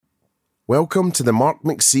Welcome to the Mark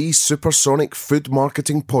McC Supersonic Food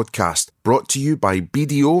Marketing Podcast, brought to you by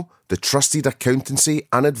BDO, the trusted accountancy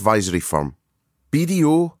and advisory firm.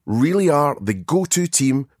 BDO really are the go-to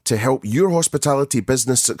team to help your hospitality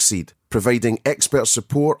business succeed, providing expert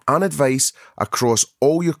support and advice across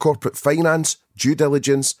all your corporate finance, due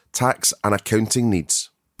diligence, tax and accounting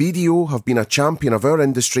needs. BDO have been a champion of our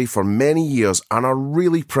industry for many years and are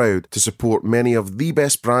really proud to support many of the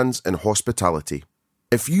best brands in hospitality.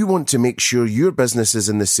 If you want to make sure your business is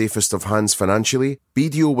in the safest of hands financially,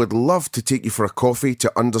 BDO would love to take you for a coffee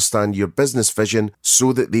to understand your business vision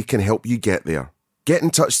so that they can help you get there. Get in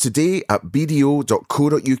touch today at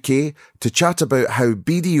bdo.co.uk to chat about how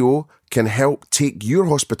BDO can help take your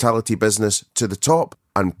hospitality business to the top,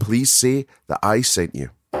 and please say that I sent you.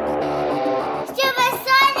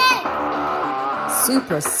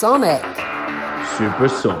 Supersonic!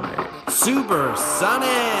 Supersonic!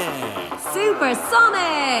 Supersonic! Supersonic!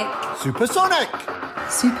 Supersonic!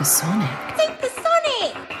 Supersonic!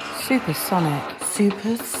 Supersonic!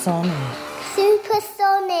 Supersonic!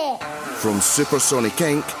 Supersonic! From Supersonic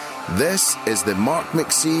Inc., this is the Mark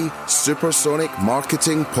McC Supersonic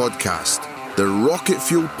Marketing Podcast, the rocket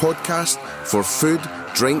fuel podcast for food,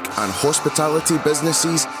 drink and hospitality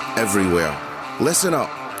businesses everywhere. Listen up,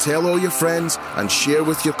 tell all your friends and share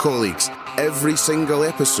with your colleagues. Every single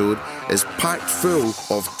episode is packed full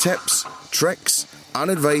of tips, tricks and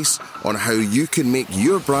advice on how you can make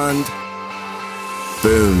your brand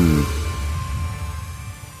boom.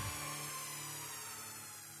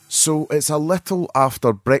 So it's a little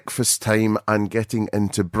after breakfast time and getting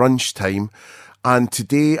into brunch time, and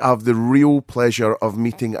today I have the real pleasure of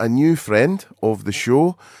meeting a new friend of the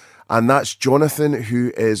show, and that's Jonathan,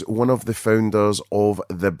 who is one of the founders of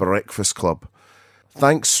The Breakfast Club.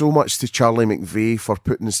 Thanks so much to Charlie McVeigh for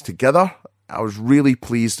putting this together. I was really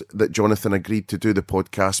pleased that Jonathan agreed to do the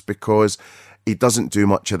podcast because he doesn't do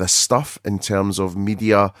much of this stuff in terms of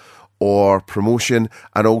media or promotion,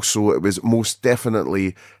 and also it was most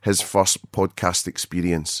definitely his first podcast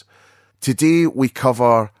experience. Today we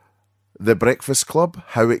cover The Breakfast Club,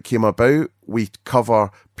 how it came about. We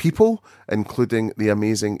cover people, including the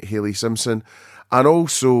amazing Hayley Simpson, and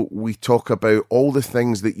also we talk about all the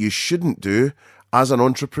things that you shouldn't do as an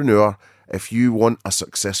entrepreneur if you want a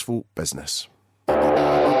successful business.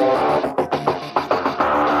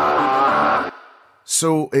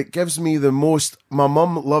 So it gives me the most my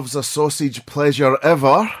mum loves a sausage pleasure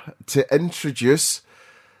ever to introduce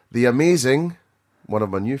the amazing, one of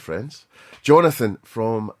my new friends, Jonathan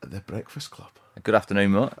from The Breakfast Club. Good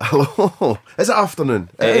afternoon, Mark. Hello. Is it afternoon?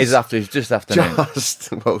 It's just afternoon.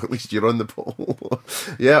 Well, at least you're on the ball.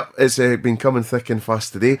 Yeah, it's been coming thick and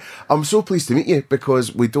fast today. I'm so pleased to meet you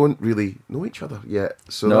because we don't really know each other yet.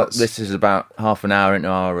 So no, this is about half an hour into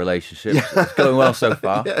our relationship. Yeah. It's going well so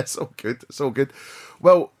far. Yeah, it's all good. It's all good.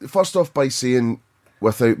 Well, first off by saying,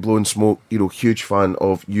 without blowing smoke, huge fan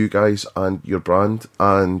of you guys and your brand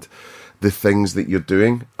and the things that you're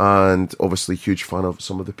doing, and obviously huge fan of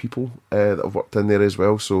some of the people that have worked in there as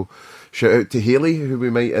well. So shout out to Hayley, who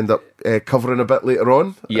we might end up covering a bit later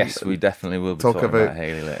on. Yes, we definitely will be talking about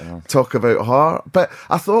Hayley later on. Talk about her. But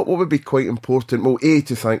I thought what would be quite important, well, A,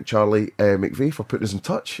 to thank Charlie McVeigh for putting us in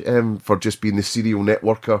touch, for just being the serial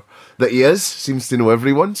networker that he is, seems to know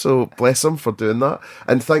everyone, so bless him for doing that.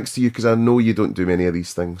 And thanks to you, because I know you don't do many of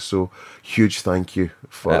these things, so huge thank you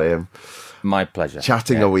for... my pleasure.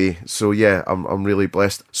 Chatting away. So yeah, I'm really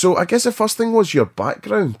blessed. So I guess the first thing was your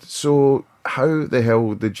background. So how the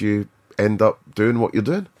hell did you end up doing what you're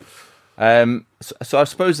doing? So I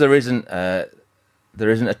suppose there isn't a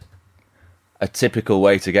typical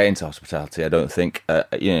way to get into hospitality. I don't think.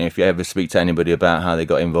 If you ever speak to anybody about how they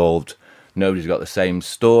got involved, nobody's got the same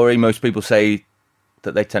story. Most people say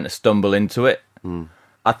that they tend to stumble into it.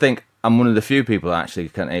 I think I'm one of the few people that actually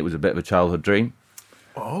it was a bit of a childhood dream.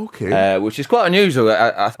 Oh, okay. Which is quite unusual.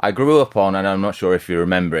 I grew up on, and I'm not sure if you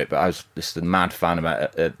remember it, but I was just a mad fan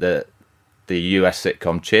about the US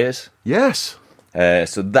sitcom Cheers. Yes.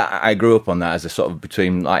 So that I grew up on that as a sort of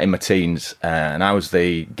between in my teens, and I was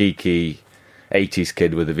the geeky 80s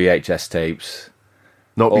kid with the VHS tapes.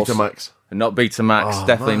 Not Betamax. Not Betamax,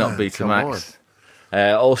 definitely not Betamax.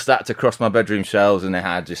 All stacked across my bedroom shelves, and they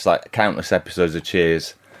had just countless episodes of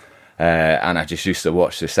Cheers. And I just used to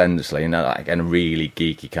watch this endlessly, in a really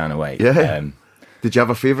geeky kind of way. Yeah. Did you have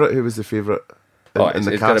a favourite? Who was the favourite in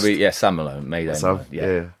the it's cast? got to be Sam Malone, Mayday. Sam,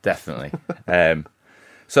 yeah, definitely.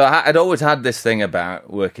 So I'd always had this thing about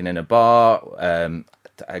working in a bar.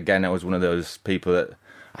 Again, I was one of those people that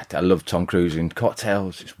I love Tom Cruise in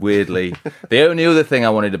Cocktails. Just weirdly, the only other thing I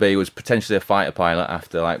wanted to be was potentially a fighter pilot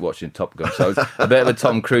after like watching Top Gun. So I was a bit of a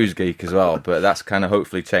Tom Cruise geek as well. But that's kind of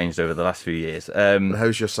hopefully changed over the last few years. And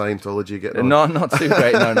how's your Scientology getting on? No, not too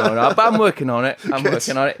great. No. But I'm working on it.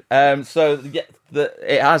 So yeah,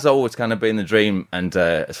 it has always kind of been the dream. And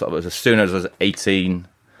sort of as soon as I was 18,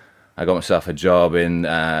 I got myself a job in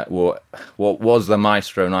what was the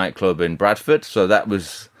Maestro nightclub in Bradford. So that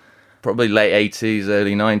was probably late 80s,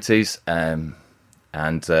 early 90s, and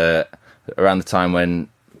around the time when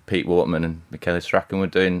Pete Waterman and Michaela Strachan were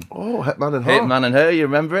doing Hitman and Her. Hitman and Her, you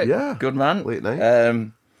remember it? Yeah. Good man. Late night.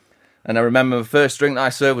 And I remember the first drink that I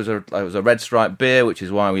served was a Red Stripe beer, which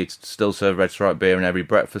is why we still serve Red Stripe beer in every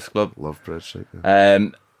breakfast club. Love Red Stripe. Yeah.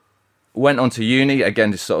 Went on to uni,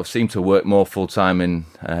 again, just sort of seemed to work more full-time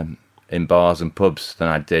in bars and pubs than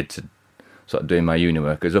I did to sort of doing my uni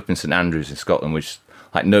work. I was up in St Andrews in Scotland, which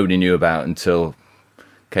like nobody knew about until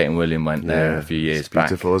Kate and William went there a few years back.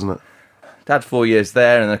 Beautiful, isn't it? I had 4 years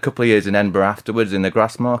there and a couple of years in Edinburgh afterwards in the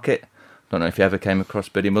Grass Market. Don't know if you ever came across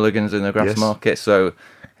Biddy Mulligan's in the Grass Market. So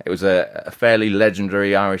it was a fairly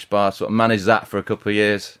legendary Irish bar. Sort of managed that for a couple of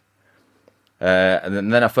years.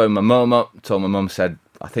 And then I phoned my mum up, told my mum, said,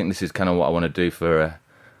 I think this is kind of what I want to do for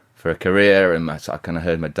a career. And I kind of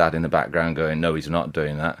heard my dad in the background going, no, he's not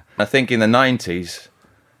doing that. I think in the 90s,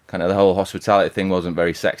 kind of the whole hospitality thing wasn't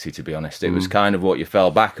very sexy, to be honest. It was kind of what you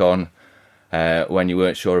fell back on when you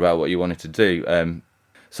weren't sure about what you wanted to do.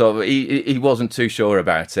 So he wasn't too sure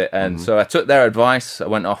about it. And so I took their advice. I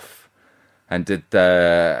went off and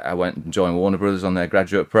I went and joined Warner Brothers on their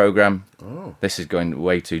graduate program. Oh. This is going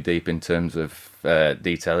way too deep in terms of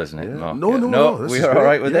detail, isn't it, Mark? No. We're all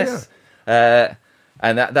right with this.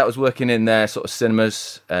 And that was working in their sort of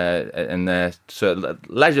cinemas, in their sort of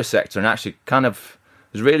leisure sector, and actually kind of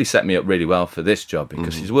has really set me up really well for this job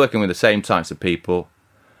because he's working with the same types of people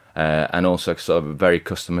and also sort of very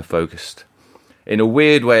customer focused. In a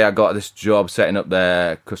weird way, I got this job setting up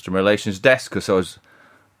their customer relations desk because I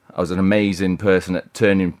was an amazing person at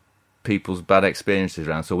turning people's bad experiences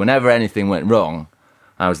around. So whenever anything went wrong,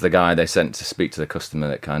 I was the guy they sent to speak to the customer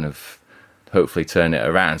that kind of hopefully turn it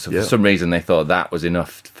around. So for some reason, they thought that was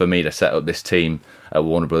enough for me to set up this team at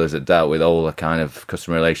Warner Brothers that dealt with all the kind of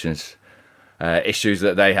customer relations issues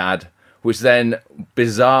that they had, which then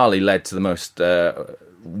bizarrely led to the most the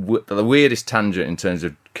weirdest tangent in terms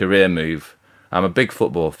of career move. I'm a big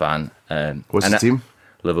football fan. What's the team?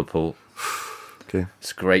 Liverpool. Okay,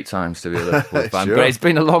 it's great times to be a Liverpool fan, sure. but it's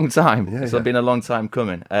been a long time. It's been a long time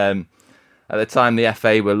coming. At the time, the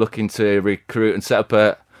FA were looking to recruit and set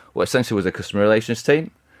up what essentially was a customer relations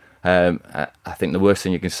team. I think the worst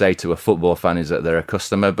thing you can say to a football fan is that they're a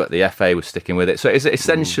customer, but the FA was sticking with it. So it's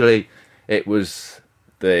essentially... It was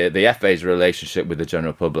the FA's relationship with the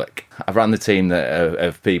general public. I ran the team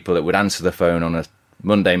of people that would answer the phone on a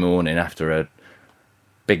Monday morning after a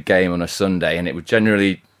big game on a Sunday, and it would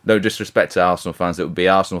generally, no disrespect to Arsenal fans, it would be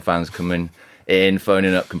Arsenal fans coming in,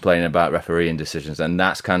 phoning up, complaining about refereeing decisions, and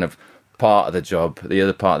that's kind of part of the job. The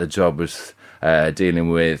other part of the job was dealing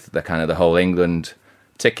with the kind of the whole England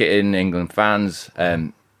ticketing, England fans,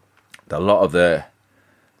 a lot of the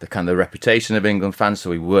kind of the reputation of England fans. So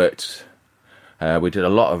we worked. We did a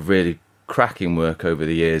lot of really cracking work over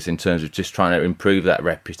the years in terms of just trying to improve that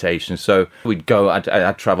reputation. So we'd go,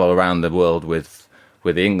 I'd travel around the world with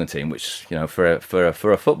the England team, which, you know, for a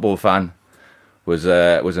football fan was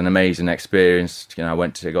an amazing experience. You know,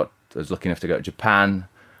 I was lucky enough to go to Japan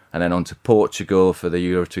and then on to Portugal for the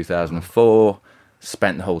Euro 2004.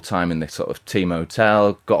 Spent the whole time in the sort of team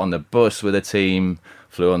hotel, got on the bus with the team,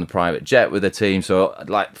 flew on the private jet with the team. So,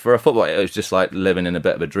 like, for a footballer, it was just like living in a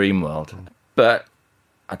bit of a dream world. But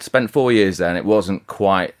I'd spent 4 years there and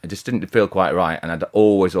it just didn't feel quite right. And I'd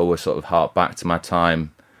always sort of hark back to my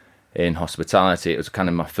time in hospitality. It was kind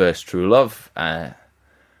of my first true love. And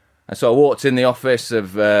so I walked in the office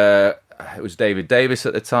of, it was David Davis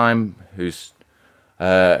at the time, who was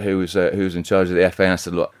in charge of the FA. And I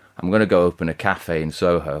said, look, I'm going to go open a cafe in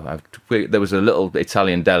Soho. There was a little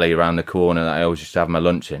Italian deli around the corner that I always used to have my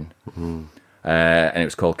lunch in. And it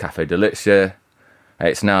was called Cafe Delizia.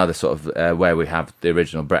 It's now the sort of where we have the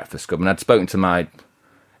original breakfast club. And I'd spoken to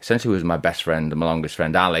essentially was my best friend and my longest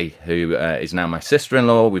friend, Ali, who is now my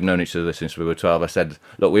sister-in-law. We've known each other since we were 12. I said,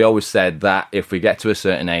 look, we always said that if we get to a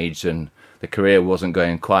certain age and the career wasn't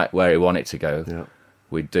going quite where we want it to go,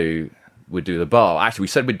 we'd do the bar. Actually, we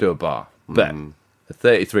said we'd do a bar. But at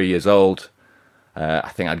 33 years old, I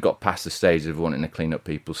think I'd got past the stage of wanting to clean up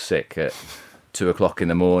people's sick at 2 o'clock in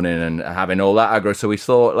the morning and having all that aggro. So we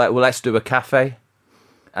thought, like, well, let's do a cafe.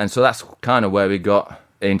 And so that's kind of where we got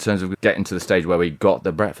in terms of getting to the stage where we got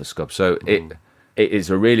the breakfast club. So it is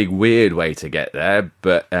a really weird way to get there,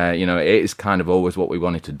 but you know, it is kind of always what we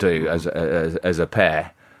wanted to do as a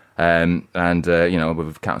pair. You know,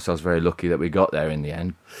 we've counted ourselves very lucky that we got there in the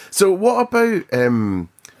end. So what about,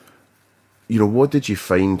 you know, what did you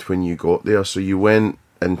find when you got there? So you went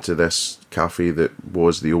into this cafe that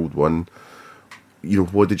was the old one. You know,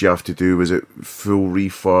 what did you have to do? Was it full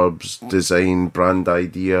refurbs, design, brand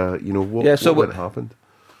idea? You know, what happened?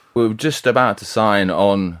 We were just about to sign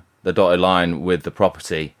on the dotted line with the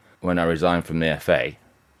property when I resigned from the FA.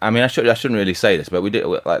 I mean, I shouldn't really say this, but we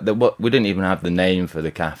didn't even have the name for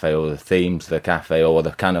the cafe or the theme to the cafe or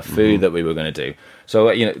the kind of food that we were going to do.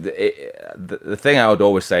 So, you know, the thing I would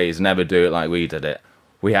always say is never do it like we did it.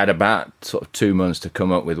 We had about sort of 2 months to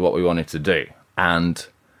come up with what we wanted to do. And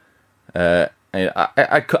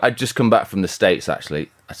I'd just come back from the States,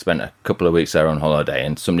 actually. I spent a couple of weeks there on holiday,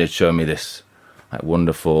 and somebody had shown me this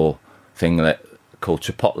wonderful thing called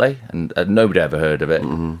Chipotle, and nobody ever heard of it.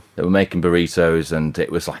 They were making burritos, and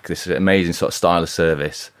it was like this amazing sort of style of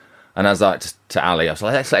service. And I was like to Ali, I was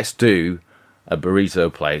like, let's do a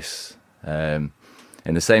burrito place in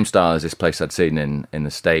the same style as this place I'd seen in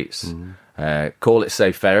the States. Call it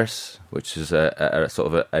Say Ferris, which is a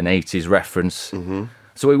sort of an 80s reference.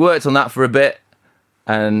 So we worked on that for a bit,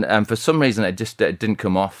 and for some reason it didn't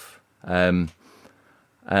come off.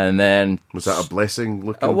 And then... Was that a blessing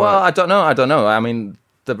looking back? I don't know. I mean,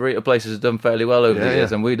 the burrito places have done fairly well over the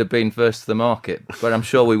years, and we'd have been first to the market. But I'm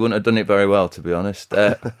sure we wouldn't have done it very well, to be honest.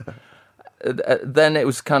 Then it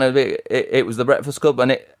was kind of... It was the Breakfast Club,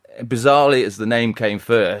 and bizarrely, as the name came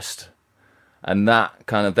first, and that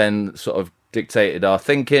kind of then sort of dictated our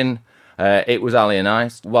thinking. It was Ali and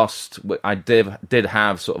I. Whilst I did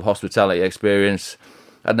have sort of hospitality experience,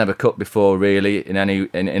 I'd never cooked before, really, in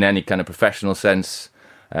any kind of professional sense.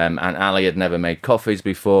 And Ali had never made coffees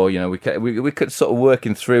before. You know, we could sort of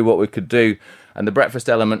working through what we could do, and the breakfast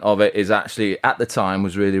element of it is actually at the time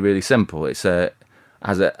was really, really simple. It's as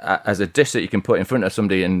a dish that you can put in front of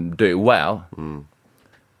somebody and do it well.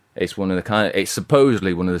 It's it's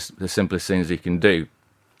supposedly one of the simplest things you can do,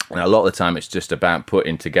 and a lot of the time it's just about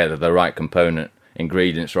putting together the right component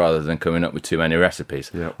ingredients rather than coming up with too many recipes.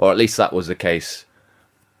 Or at least that was the case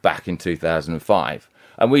back in 2005.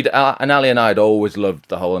 And Ali and I had always loved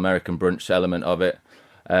the whole American brunch element of it.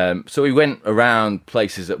 So we went around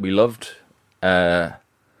places that we loved,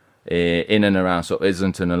 in and around sort of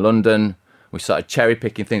Islington and London. We started cherry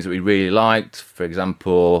picking things that we really liked. For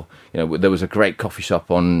example, you know, there was a great coffee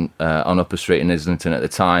shop on Upper Street in Islington at the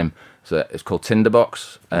time. So it's called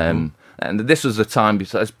Tinderbox. And this was the time,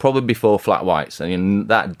 it's probably before Flat Whites, and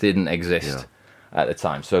that didn't exist at the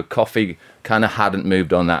time. So coffee kind of hadn't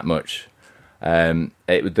moved on that much. There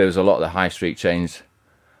was a lot of the high street chains,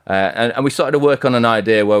 and we started to work on an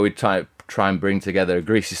idea where we'd try and bring together a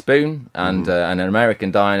greasy spoon and an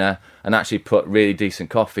American diner, and actually put really decent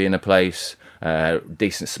coffee in a place,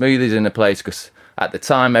 decent smoothies in a place. Because at the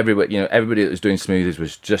time, everybody that was doing smoothies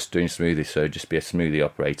was just doing smoothies, so just be a smoothie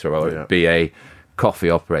operator or be a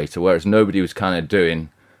coffee operator. Whereas nobody was kind of doing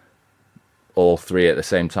all three at the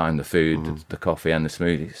same time: the food, the coffee, and the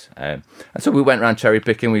smoothies. And so we went around cherry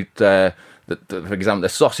picking. For example, the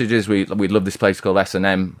sausages, we loved this place called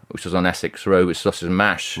S&M, which was on Essex Road, which is sausage and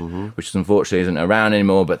mash, which unfortunately isn't around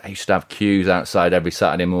anymore, but they used to have queues outside every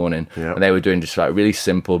Saturday morning, and they were doing just like really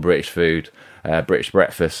simple British food, British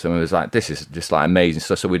breakfast, and we was like, this is just like amazing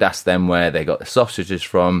stuff. So we'd ask them where they got the sausages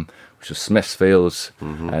from, which was Smithfields,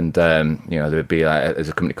 and there would be there's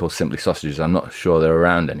a company called Simply Sausages. I'm not sure they're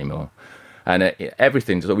around anymore. And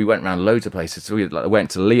everything, so we went around loads of places. So we went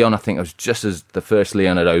to Leon, I think it was just as the first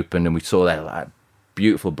Leon had opened, and we saw their like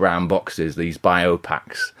beautiful brown boxes, these bio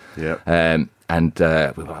packs. We were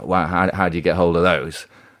like, wow, how do you get hold of those?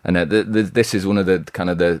 And this is one of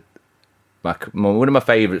the one of my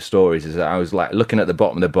favourite stories is that I was like looking at the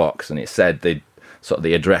bottom of the box, and it said the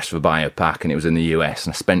address for BioPack, and it was in the US,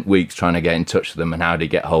 and I spent weeks trying to get in touch with them and how do you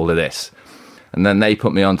get hold of this. And then they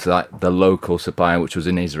put me on to like the local supplier, which was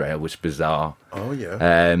in Israel, which is bizarre. Oh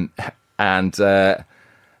yeah. And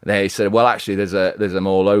they said, well, actually, there's a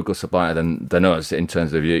more local supplier than us in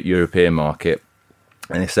terms of European market.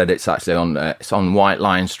 And they said it's actually on White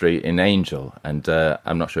Lion Street in Angel. And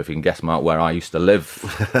I'm not sure if you can guess, Mark, where I used to live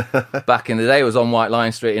back in the day. It was on White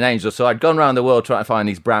Lion Street in Angel. So I'd gone around the world trying to find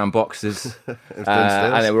these brown boxes,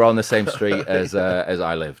 and they were on the same street as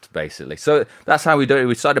I lived, basically. So that's how we do it.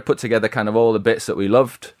 We started to put together kind of all the bits that we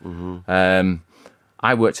loved.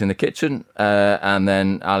 I worked in the kitchen, and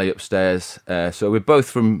then Ali upstairs. So we're both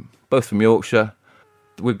from Yorkshire.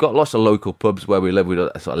 We've got lots of local pubs where we live. We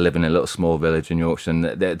sort of live in a little small village in Yorkshire, and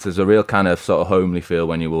there's a real kind of sort of homely feel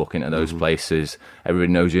when you walk into those places.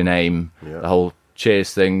 Everybody knows your name. The whole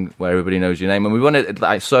cheers thing where everybody knows your name. And we wanted,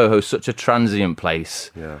 like, Soho's such a transient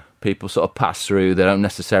place. Yeah. People sort of pass through. They don't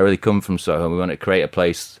necessarily come from Soho. We wanted to create a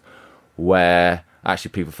place where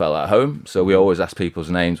actually people felt at home. So we always asked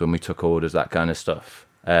people's names when we took orders, that kind of stuff.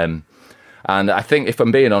 And I think, if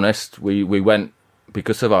I'm being honest, we went,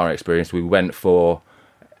 because of our experience, we went for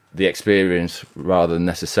the experience rather than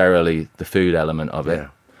necessarily the food element of it.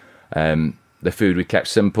 Yeah. The food we kept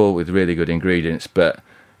simple with really good ingredients, but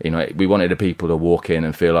we wanted the people to walk in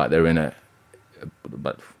and feel like they're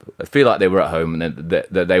feel like they were at home, and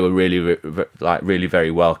that they were really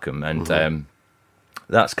very welcome. And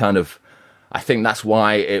that's kind of, I think that's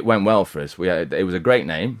why it went well for us. It was a great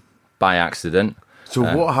name by accident.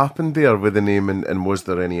 So what happened there with the name, and was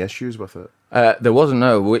there any issues with it? There wasn't.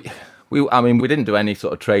 No, we didn't do any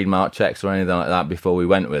sort of trademark checks or anything like that before we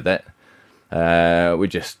went with it. We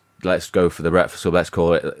just, let's go for the breakfast club. Let's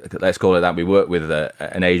call it that. We worked with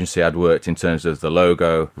an agency I'd worked in terms of the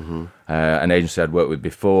logo, an agency I'd worked with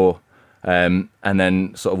before, and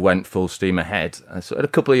then sort of went full steam ahead. And so a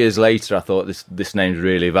couple of years later, I thought this name's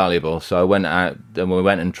really valuable. So I went out and we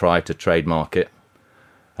went and tried to trademark it.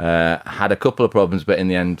 Had a couple of problems, but in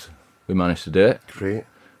the end, we managed to do it. Great.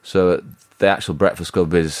 So the actual Breakfast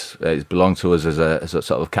Club is belonged to us as a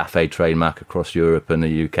sort of cafe trademark across Europe and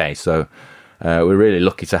the UK. So we're really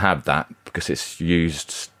lucky to have that, because it's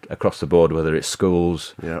used across the board, whether it's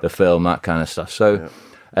schools, the film, that kind of stuff. So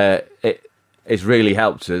it's really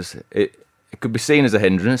helped us. It could be seen as a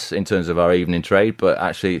hindrance in terms of our evening trade, but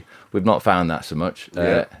actually we've not found that so much.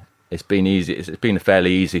 It's been easy. It's been a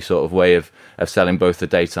fairly easy sort of way of selling both the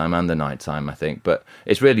daytime and the nighttime, I think. But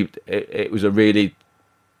it's really, it was a really,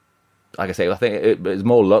 like I say, I think it was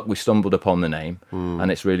more luck. We stumbled upon the name, and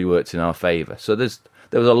it's really worked in our favour. So there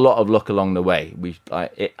was a lot of luck along the way.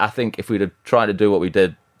 I think if we'd have tried to do what we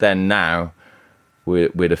did then now,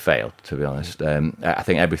 we'd have failed, to be honest. I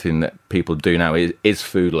think everything that people do now is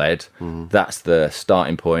food led. That's the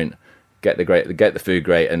starting point. Get the food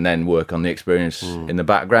great, and then work on the experience in the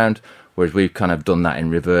background. Whereas we've kind of done that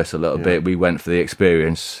in reverse a little bit. We went for the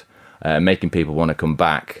experience, making people want to come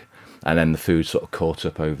back, and then the food sort of caught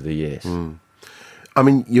up over the years. I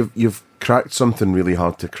mean, you've cracked something really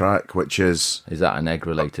hard to crack, which is... Is that an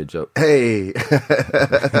egg-related joke? Hey!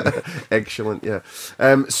 Excellent, yeah.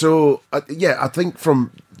 I think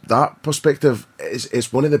from that perspective,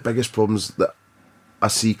 it's one of the biggest problems that I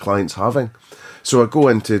see clients having. So I go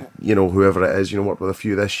into, whoever it is, work with a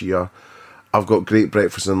few this year. I've got great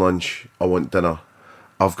breakfast and lunch, I want dinner.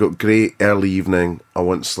 I've got great early evening, I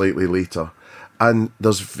want slightly later. And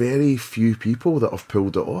there's very few people that have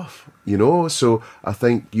pulled it off, So I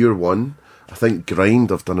think you're one. I think Grind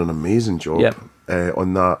have done an amazing job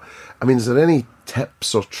on that. I mean, is there any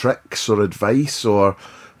tips or tricks or advice or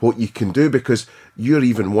what you can do? Because you're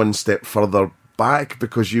even one step further back,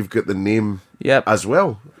 because you've got the name as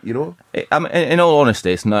well, I mean, in all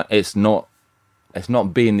honesty, it's not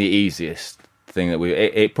being the easiest thing that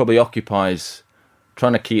it probably occupies,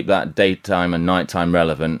 trying to keep that daytime and nighttime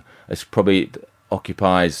relevant. It's probably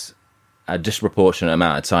occupies a disproportionate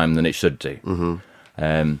amount of time than it should do.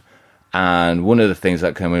 And one of the things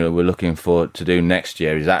that we're looking for to do next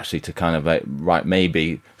year is actually to kind of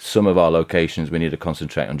maybe some of our locations we need to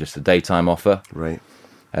concentrate on just the daytime offer, right?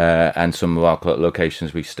 And some of our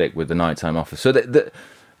locations we stick with the nighttime offer. So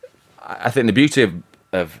I think the beauty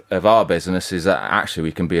of our business is that actually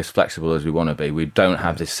we can be as flexible as we want to be. We don't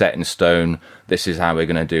have this set in stone, this is how we're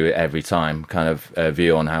going to do it every time kind of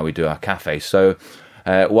view on how we do our cafe. So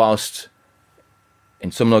whilst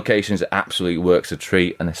in some locations it absolutely works a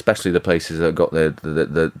treat, and especially the places that have got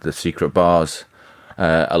the secret bars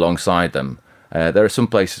alongside them, there are some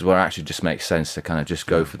places where it actually just makes sense to kind of just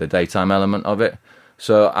go for the daytime element of it.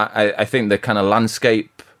 So I think the kind of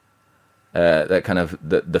landscape,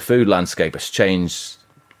 the food landscape has changed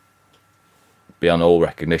beyond all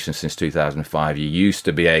recognition since 2005. You used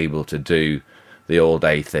to be able to do the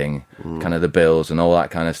all-day thing, kind of the bills and all that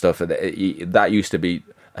kind of stuff. That used to be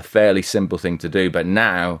a fairly simple thing to do, but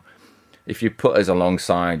now, if you put us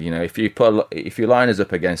alongside, if you line us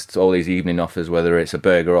up against all these evening offers, whether it's a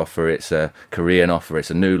burger offer, it's a Korean offer, it's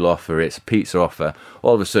a noodle offer, it's a pizza offer,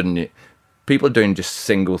 all of a sudden people are doing just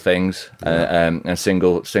single things and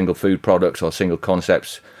single food products or single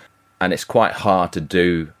concepts, and it's quite hard to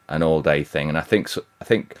do an all-day thing. And I think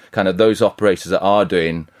kind of those operators that are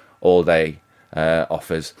doing all-day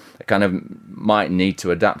offers kind of might need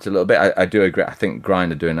to adapt a little bit. I do agree. I think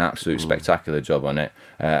Grind are doing an absolute spectacular job on it,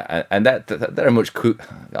 and they're much cool.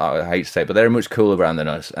 I hate to say it, but they're a much cooler brand than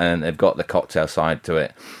us, and they've got the cocktail side to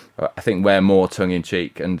it. I think we're more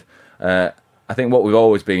tongue-in-cheek, and I think what we've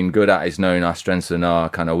always been good at is knowing our strengths and our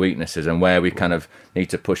kind of weaknesses, and where we kind of need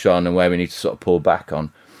to push on and where we need to sort of pull back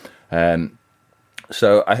on.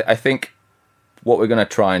 So I think what we're going to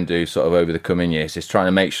try and do sort of over the coming years is trying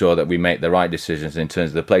to make sure that we make the right decisions in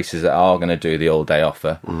terms of the places that are going to do the all-day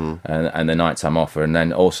offer and the nighttime offer, and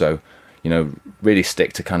then also, really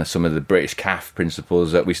stick to kind of some of the British CAF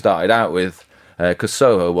principles that we started out with, because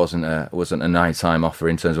Soho wasn't a nighttime offer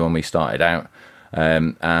in terms of when we started out.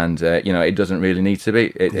 It doesn't really need to be.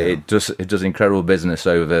 It does incredible business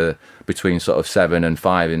over between sort of 7 and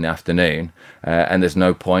 5 in the afternoon, and there's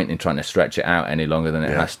no point in trying to stretch it out any longer than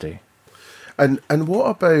it has to. And what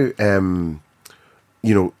about number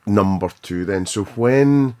 2 then? So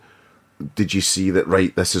when did you see that,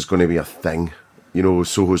 right, this is going to be a thing?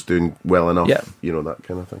 Soho's doing well enough. Yeah. That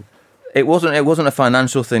kind of thing. It wasn't a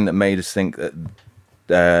financial thing that made us think that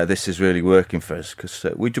this is really working for us, because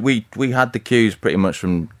we had the queues pretty much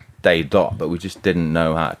from day dot, but we just didn't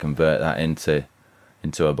know how to convert that into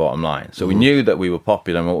a bottom line. So we knew that we were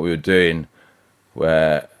popular and what we were doing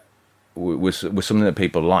was something that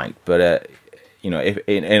people liked. But if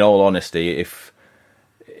in all honesty, if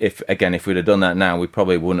we'd have done that now, we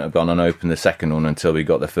probably wouldn't have gone and opened the second one until we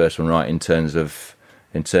got the first one right in terms of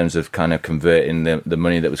kind of converting the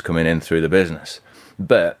money that was coming in through the business.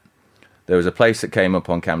 But there was a place that came up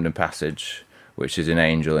on Camden Passage, which is in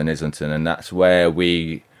Angel in Islington, and that's where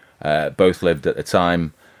we both lived at the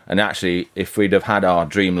time. And actually, if we'd have had our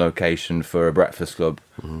dream location for a breakfast club,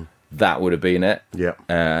 that would have been it. Yeah.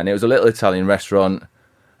 And it was a little Italian restaurant,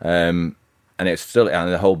 and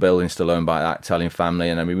the whole building's still owned by that Italian family.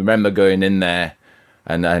 And I remember going in there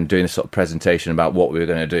and doing a sort of presentation about what we were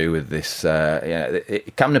going to do with this.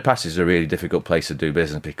 Camden Passage is a really difficult place to do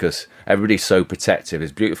business because everybody's so protective.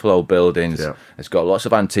 It's beautiful old buildings. Yeah. It's got lots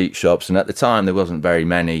of antique shops, and at the time there wasn't very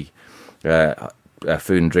many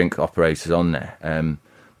food and drink operators on there.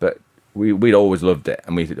 But we'd always loved it,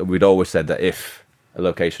 and we'd always said that if a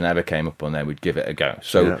location ever came up on there, we'd give it a go.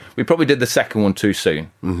 So we probably did the second one too soon.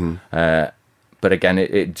 But again,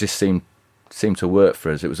 it just seemed to work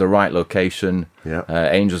for us. It was the right location.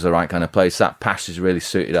 Angel's the right kind of place. That passage really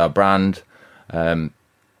suited our brand.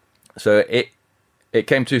 So it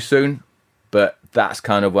came too soon, but that's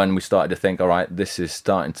kind of when we started to think, all right, this is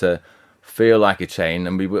starting to feel like a chain,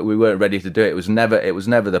 and we weren't ready to do it. It was never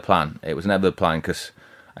the plan. It was never the plan, because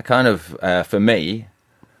I kind of, for me,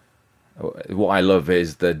 what I love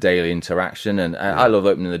is the daily interaction, and I love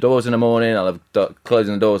opening the doors in the morning. I love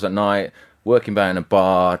closing the doors at night, working back in a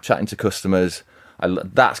bar, chatting to customers.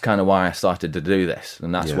 That's kind of why I started to do this,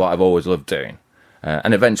 and that's what I've always loved doing.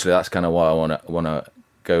 And eventually, that's kind of what I want to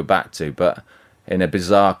go back to. But in a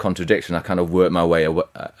bizarre contradiction, I kind of worked my way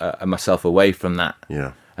myself away from that.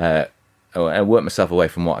 And work myself away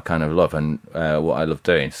from what I kind of love and what I love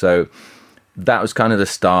doing. So that was kind of the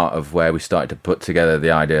start of where we started to put together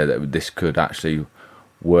the idea that this could actually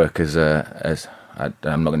work as I'm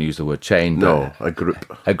not going to use the word chain. No, a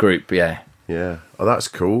group. A group, yeah. Yeah. Oh, that's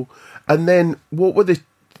cool. And then what were the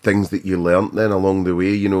things that you learnt then along the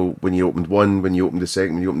way? When you opened one, when you opened the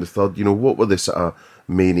second, when you opened the third, what were the sort of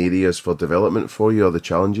main areas for development for you, or the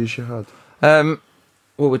challenges you had?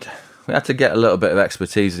 We had to get a little bit of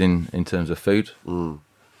expertise in terms of food.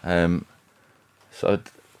 So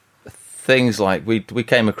things like we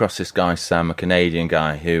came across this guy Sam, a Canadian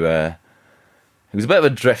guy who was a bit of a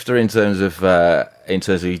drifter in terms of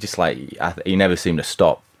he just he never seemed to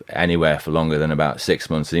stop anywhere for longer than about 6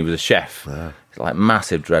 months, and he was a chef. He's like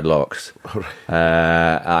massive dreadlocks.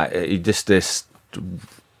 He just this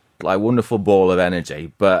like wonderful ball of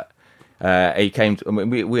energy, but. He came.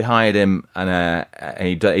 We hired him, and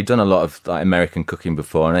he'd done a lot of like American cooking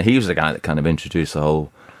before, and he was the guy that kind of introduced the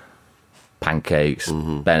whole pancakes,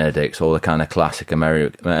 Benedicts, all the kind of classic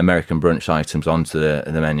American brunch items onto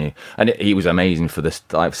the menu. And he was amazing for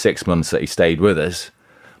the 6 months that he stayed with us.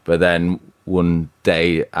 But then one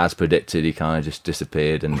day, as predicted, he kind of just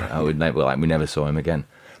disappeared, and we never saw him again.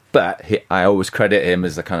 But I always credit him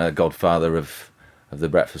as the kind of godfather of the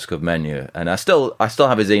Breakfast Club menu, and I still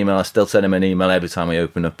have his email. I still send him an email every time we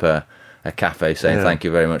open up a cafe saying thank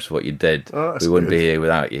you very much for what you did. We wouldn't be here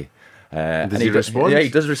without you. Does he respond? Yeah, he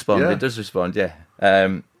does respond. He does respond. Yeah.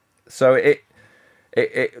 So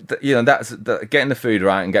that's getting the food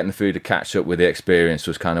right and getting the food to catch up with the experience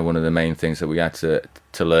was kind of one of the main things that we had to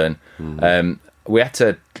learn. We had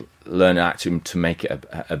to learn actually to make it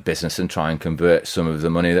a business and try and convert some of the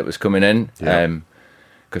money that was coming in.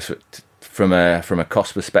 Because from a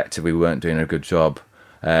cost perspective, we weren't doing a good job.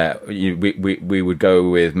 We would go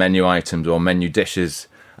with menu items or menu dishes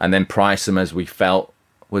and then price them as we felt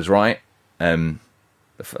was right. The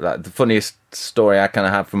funniest story I kind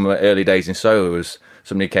of had from early days in Soho was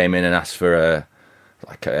somebody came in and asked for a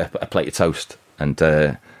plate of toast, and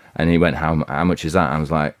he went, how much is that? I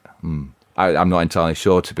was like, I'm not entirely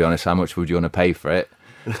sure, to be honest. How much would you want to pay for it?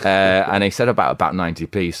 And he said about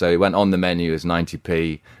 90p. So it went on the menu as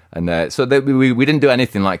 90p, and so we didn't do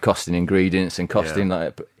anything like costing ingredients and costing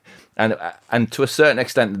and to a certain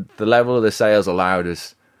extent, the level of the sales allowed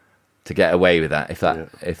us to get away with that. If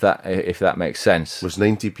that makes sense. Was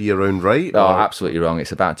 90p around right? Oh, absolutely wrong.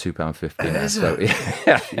 It's about £2.50 now. So,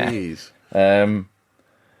 jeez.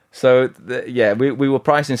 We were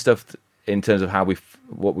pricing stuff in terms of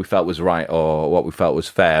what we felt was right or what we felt was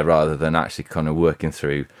fair, rather than actually kind of working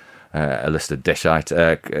through a list of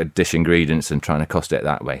dish ingredients and trying to cost it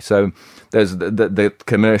that way. So there's the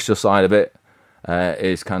commercial side of it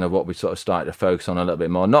is kind of what we sort of started to focus on a little bit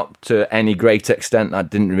more. Not to any great extent. That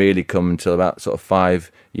didn't really come until about sort of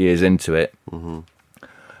 5 years into it. Mm-hmm.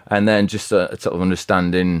 And then just a sort of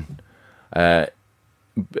understanding,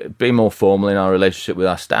 be more formal in our relationship with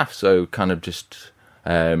our staff. So kind of just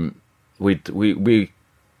because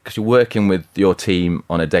you're working with your team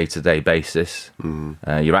on a day-to-day basis,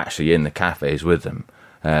 you're actually in the cafes with them.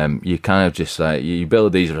 You kind of just you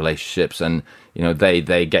build these relationships, and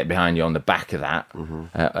they get behind you on the back of that.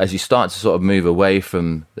 As you start to sort of move away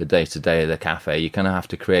from the day-to-day of the cafe, you kind of have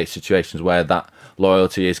to create situations where that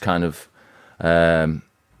loyalty is kind of where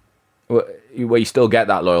you still get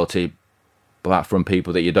that loyalty, but from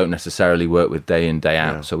people that you don't necessarily work with day in, day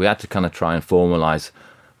out. So we had to kind of try and formalize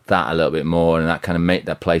that a little bit more, and that kind of make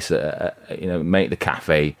that place make the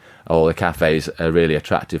cafe or the cafes a really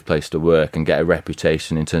attractive place to work and get a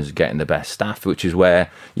reputation in terms of getting the best staff, which is where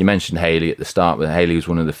you mentioned Hayley at the start. But Hayley was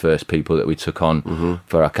one of the first people that we took on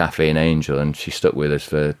for our cafe in Angel, and she stuck with us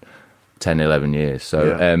for 10-11 years.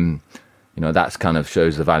 So that's kind of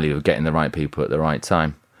shows the value of getting the right people at the right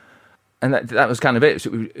time. And that was kind of it.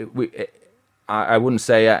 So I wouldn't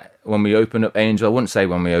say when we opened up Angel, I wouldn't say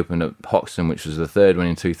when we opened up Hoxton, which was the third one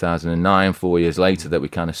in 2009, 4 years later, that we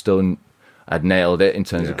kind of still had nailed it in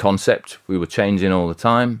terms of concept. We were changing all the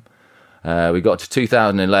time. We got to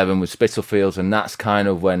 2011 with Spitalfields, and that's kind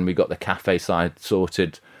of when we got the cafe side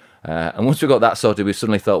sorted. And once we got that sorted, we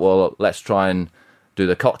suddenly thought, well, let's try and do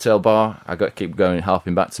the cocktail bar. I got to keep going,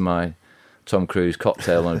 harping back to my Tom Cruise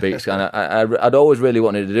cocktail on the beach. And I'd always really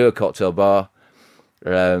wanted to do a cocktail bar.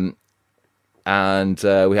 And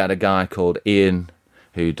we had a guy called Ian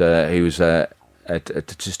who was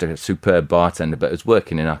just a superb bartender, but was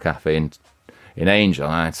working in our cafe in Angel.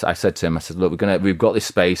 And I said to him, I said, look, we've got this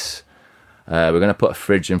space. We're going to put a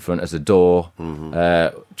fridge in front as a door.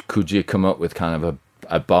 Could you come up with kind of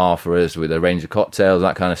a bar for us with a range of cocktails,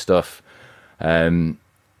 that kind of stuff?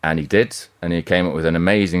 And he did, and he came up with an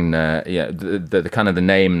amazing, the kind of the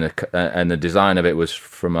name and the design of it was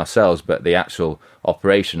from ourselves, but the actual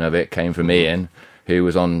operation of it came from Ian, who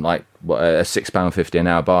was on like a £6.50 an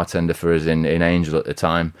hour bartender for us in Angel at the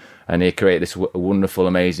time, and he created this wonderful,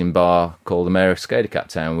 amazing bar called the Mayor of Skater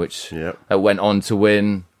Town, which went on to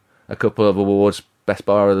win a couple of awards, best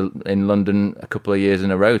bar in London a couple of years in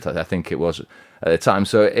a row, I think it was at the time.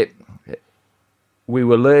 So we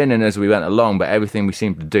were learning as we went along, but everything we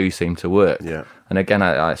seemed to do seemed to work. Yeah. And again,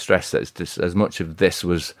 I stress that it's just as much of this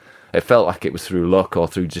was, it felt like it was through luck or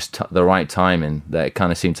through just the right timing that it kind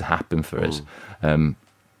of seemed to happen for us. So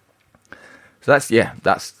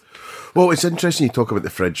that's. Well, it's interesting you talk about the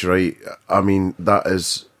fridge, right? I mean, that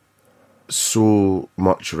is so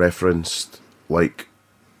much referenced, like,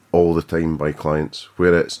 all the time by clients,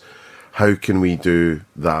 where it's, how can we do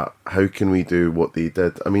that? How can we do what they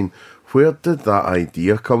did? I mean, where did that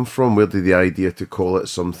idea come from? Where did the idea to call it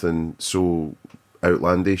something so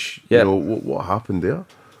outlandish? Yeah. What happened there?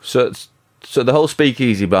 So the whole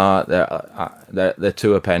speakeasy bar, they're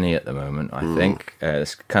to a penny at the moment, I think.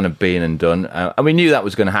 It's kind of been and done. And we knew that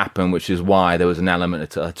was going to happen, which is why there was an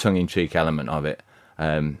element, a tongue-in-cheek element of it.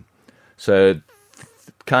 So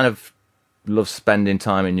kind of love spending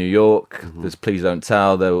time in New York. There's Please Don't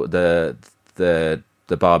Tell, the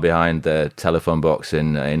bar behind the telephone box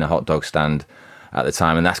in a hot dog stand at the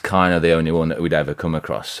time, and that's kind of the only one that we'd ever come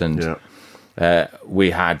across. And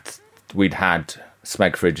we'd had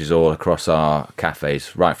Smeg fridges all across our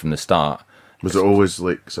cafes right from the start. Was it always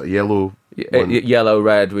like sort of yellow? Yellow,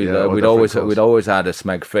 red. We'd always had a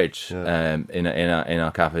Smeg fridge in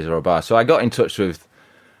our cafes or a bar. So I got in touch with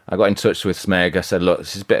Smeg. I said, look,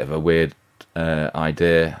 this is a bit of a weird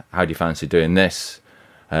idea. How do you fancy doing this?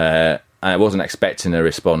 I wasn't expecting a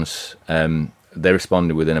response. They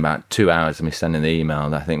responded within about 2 hours of me sending the email.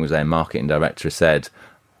 And I think it was their marketing director said,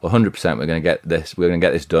 100% we're going to get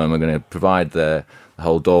this done. We're going to provide the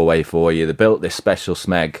whole doorway for you. They built this special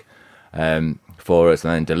Smeg for us,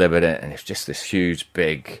 and then delivered it, and it's just this huge,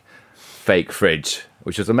 big, fake fridge,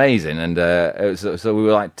 which was amazing, and so we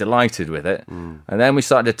were like delighted with it. And then we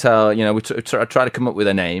started to tell, we try to come up with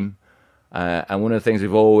a name, and one of the things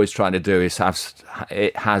we've always tried to do is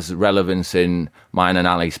it has relevance in mine and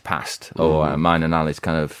Ali's past, or mine and Ali's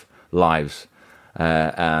kind of lives,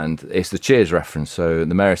 and it's the Cheers reference. So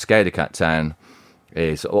the Mayor of Scadercat Town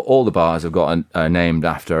is all the bars have got named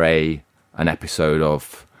after an episode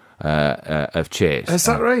of Cheers. Is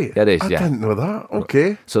that right? It is. I Yeah, didn't know that.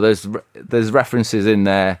 Okay. So there's references in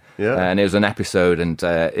there, and it was an episode, and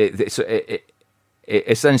it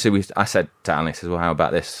essentially I said to Alan, he says, "Well, how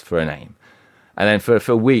about this for a name?" And then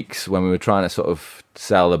for weeks, when we were trying to sort of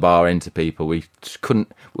sell the bar into people, we just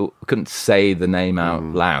couldn't say the name out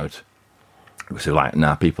loud. So like,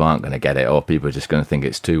 nah, people aren't going to get it, or people are just going to think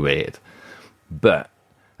it's too weird. But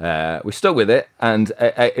we stuck with it, and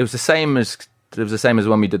it was the same as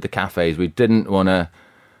when we did the cafes. We didn't want to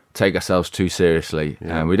take ourselves too seriously,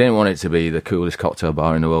 and we didn't want it to be the coolest cocktail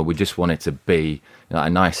bar in the world. We just want it to be a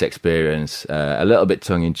nice experience, a little bit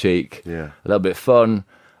tongue in cheek, a little bit fun.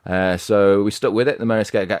 So we stuck with it. The Mayor of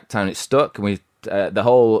Scadercat Town, it stuck, and the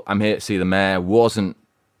whole "I'm here to see the mayor" wasn't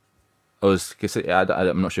us, because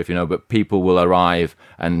I'm not sure if you know, but people will arrive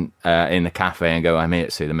and in the cafe and go, "I'm here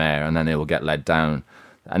to see the mayor," and then they will get led down,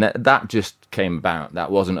 and that just came about. That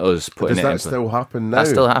wasn't us putting it in. Does that still happen now? That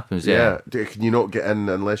still happens, yeah. Can you not get in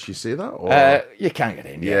unless you say that? Or? You can get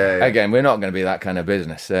in, yeah. Again, we're not going to be that kind of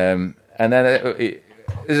business. And then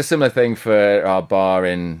there's a similar thing for our bar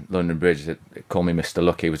in London Bridge, Call Me Mr.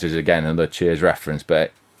 Lucky, which is, again, another Cheers reference.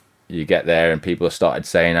 But you get there and people have started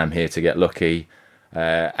saying, "I'm here to get lucky."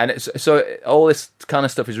 And so all this kind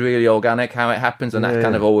of stuff is really organic, how it happens, and that's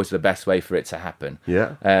kind of always the best way for it to happen.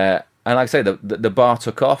 Yeah. And like I say, the bar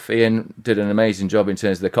took off. Ian did an amazing job in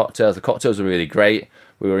terms of the cocktails. The cocktails were really great.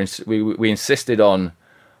 We insisted on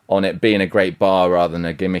it being a great bar rather than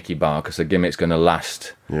a gimmicky bar, because the gimmick's going to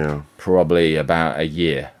last probably about a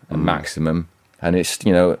year maximum. And it's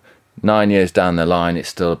 9 years down the line, it's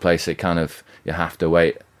still a place that kind of you have to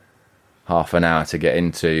wait half an hour to get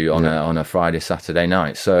into on a Friday, Saturday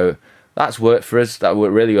night. So that's worked for us. That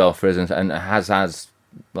worked really well for us, and has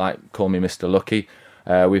like Call Me Mr. Lucky.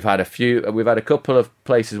 We've had a couple of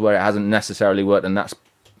places where it hasn't necessarily worked, and that's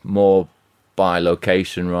more by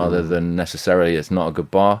location rather than necessarily it's not a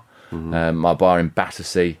good bar. My bar in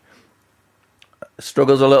Battersea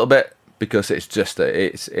struggles a little bit because it's just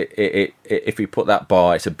if you put that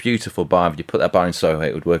bar, it's a beautiful bar. If you put that bar in Soho,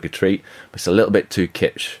 it would work a treat, but it's a little bit too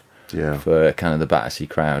kitsch for kind of the Battersea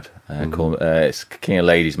crowd. It's King of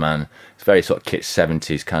Ladies Man. It's very sort of kitsch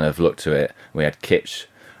 70s kind of look to it. We had kitsch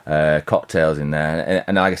cocktails in there,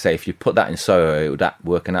 and like I say, if you put that in Soho, it would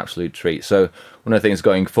work an absolute treat. So one of the things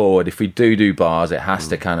going forward, if we do bars, it has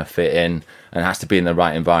to kind of fit in and it has to be in the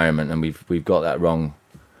right environment, and we've got that wrong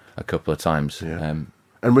a couple of times.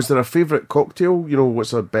 And was there a favourite cocktail?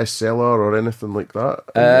 What's a bestseller or anything like that?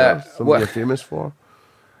 Something you're famous for?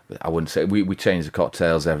 I wouldn't say we change the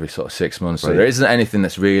cocktails every sort of 6 months, so there isn't anything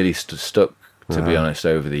that's really stuck, to be honest,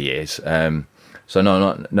 over the years. So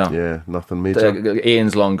no. Yeah, nothing major.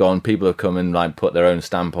 Ian's long gone. People have come and put their own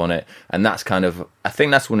stamp on it, and that's kind of, I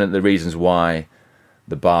think that's one of the reasons why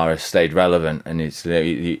the bar has stayed relevant. And it's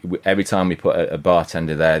every time we put a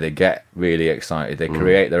bartender there, they get really excited. They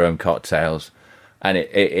create their own cocktails, and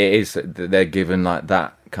it is, they're given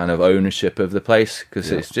that kind of ownership of the place,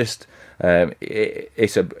 because it's just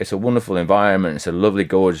it's a wonderful environment. It's a lovely,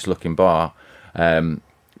 gorgeous looking bar,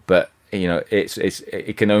 but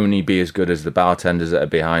it can only be as good as the bartenders that are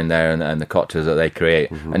behind there and the cocktails that they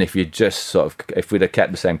create. And if you just if we'd have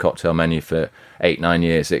kept the same cocktail menu for 8-9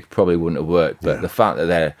 years, it probably wouldn't have worked. But the fact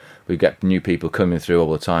that we get new people coming through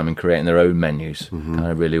all the time and creating their own menus kind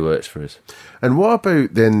of really works for us. And what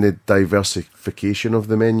about then the diversification of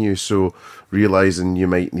the menu? So realising you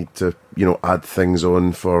might need to, add things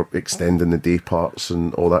on for extending the day parts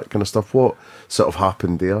and all that kind of stuff. What sort of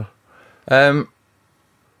happened there?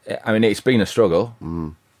 I mean, it's been a struggle.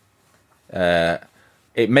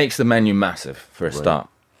 It makes the menu massive for a start.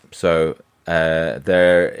 So and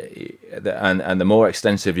the more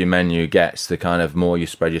extensive your menu gets, the kind of more you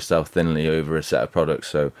spread yourself thinly over a set of products.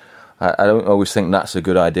 So I don't always think that's a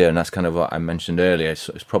good idea, and that's kind of what I mentioned earlier. It's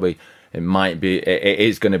probably, it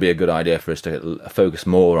is going to be a good idea for us to focus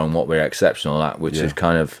more on what we're exceptional at, which is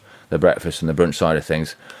kind of the breakfast and the brunch side of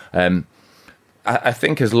things. I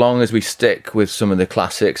think as long as we stick with some of the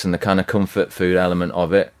classics and the kind of comfort food element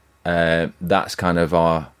of it, that's kind of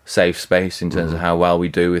our safe space in terms of how well we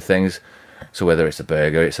do with things. So whether it's a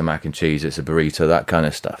burger, it's a mac and cheese, it's a burrito, that kind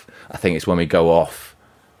of stuff. I think it's when we go off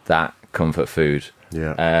that comfort food.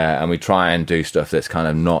 Yeah. And we try and do stuff that's kind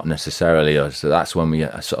of not necessarily us. So that's when we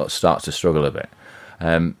sort of start to struggle a bit.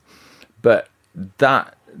 But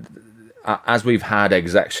that, as we've had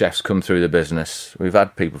exec chefs come through the business, we've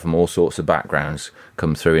had people from all sorts of backgrounds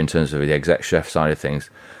come through in terms of the exec chef side of things.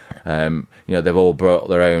 They've all brought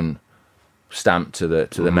their own stamp to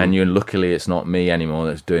the menu, and luckily it's not me anymore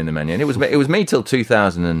that's doing the menu. And it was me till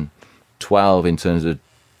 2012 in terms of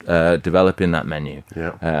developing that menu.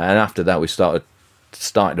 Yeah. And after that, we started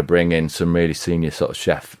to bring in some really senior sort of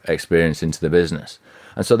chef experience into the business.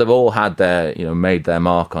 And so they've all had made their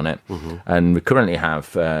mark on it. And we currently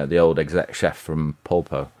have the old exec chef from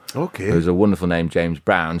Polpo, who's a wonderful name, James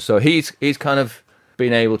Brown. So he's kind of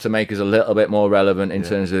been able to make us a little bit more relevant in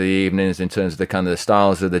terms of the evenings, in terms of the kind of the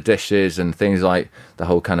styles of the dishes and things like the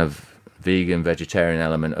whole kind of vegan, vegetarian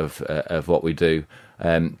element of what we do.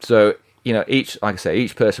 So each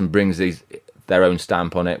person brings their own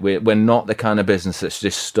stamp on it. We're not the kind of business that's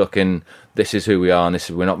just stuck in this is who we are and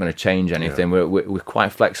we're not going to change anything. Yeah. We're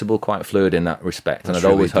quite flexible, quite fluid in that respect. That's and I'd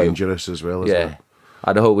really always dangerous as well, isn't it?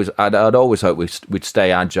 I'd always hope we'd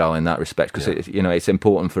stay agile in that respect, because it's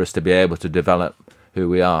important for us to be able to develop who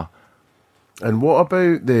we are. And what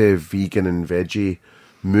about the vegan and veggie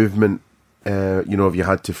movement? Have you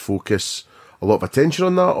had to focus a lot of attention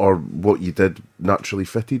on that, or what you did naturally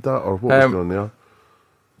fitted that, or what was going on there?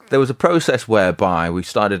 There was a process whereby we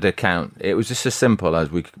started to count. It was just as simple as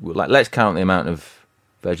let's count the amount of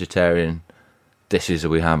vegetarian dishes that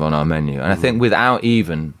we have on our menu. And I think without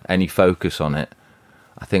even any focus on it,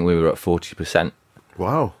 I think we were at 40%.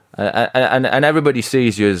 Wow. And everybody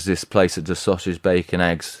sees you as this place that does sausage, bacon,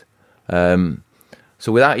 eggs.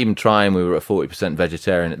 So without even trying, we were at 40%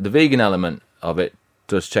 vegetarian. The vegan element of it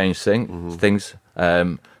does change things.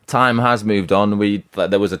 Time has moved on.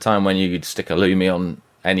 There was a time when you could stick a halloumi on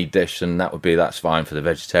any dish, and that's fine for the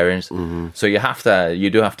vegetarians. So you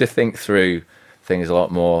do have to think through things a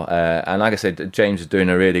lot more. And like I said, James is doing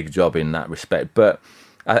a really good job in that respect. But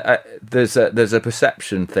there's a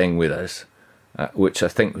perception thing with us, which I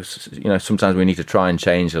think sometimes we need to try and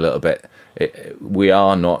change a little bit. We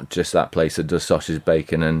are not just that place that does sausage,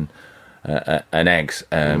 bacon, and eggs.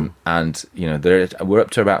 And we're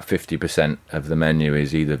up to about 50% of the menu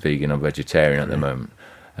is either vegan or vegetarian at the moment.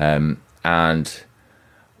 And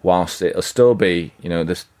whilst it'll still be,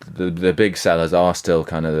 the big sellers are still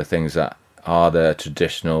kind of the things that are the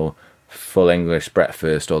traditional full English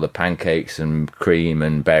breakfast, or the pancakes and cream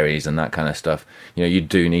and berries and that kind of stuff. You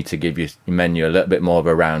do need to give your menu a little bit more of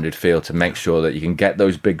a rounded feel to make sure that you can get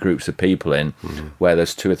those big groups of people in, where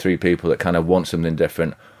there's 2 or 3 people that kind of want something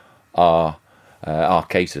different are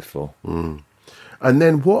catered for. And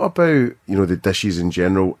then what about, the dishes in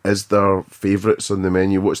general? Is there favourites on the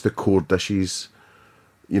menu? What's the core dishes?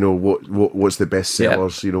 What's the best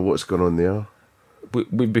sellers? What's going on there?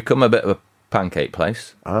 We've become a bit of a pancake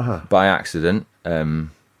place by accident.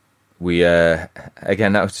 We're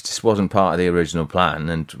wasn't part of the original plan,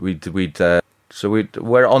 and we're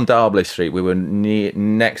on Darbley Street. We were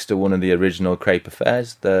next to one of the original crepe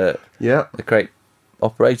affairs, the crepe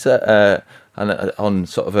operator, and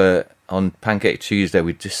on Pancake Tuesday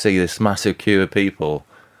we'd just see this massive queue of people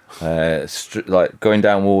going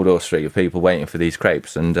down Wardour Street of people waiting for these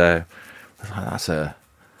crepes, and that's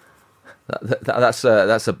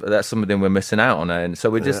something we're missing out on. And so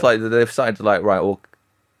we just they've decided to right, well,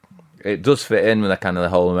 it does fit in with the kind of the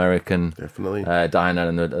whole American diner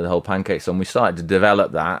and the whole pancakes. And we started to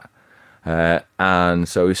develop that, and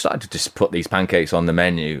so we started to just put these pancakes on the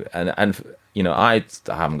menu. And I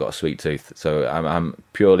haven't got a sweet tooth, so I'm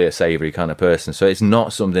purely a savoury kind of person. So it's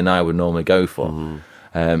not something I would normally go for.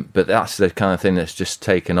 But that's the kind of thing that's just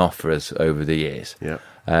taken off for us over the years. Yeah.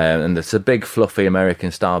 And it's a big, fluffy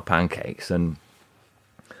American-style pancakes, and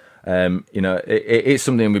it's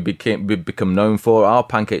something we've become known for. Our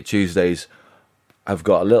Pancake Tuesdays have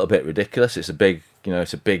got a little bit ridiculous. It's a big,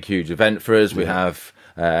 huge event for us. We have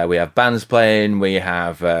bands playing. We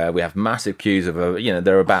have massive queues of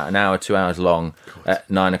they're about an hour, 2 hours long at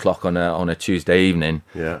 9 o'clock on a Tuesday evening.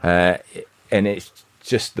 Yeah. And it's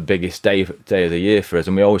just the biggest day of the year for us,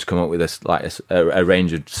 and we always come up with a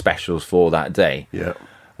range of specials for that day. Yeah.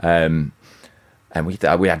 And we had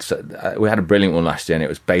a brilliant one last year, and it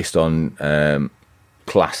was based on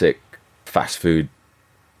classic fast food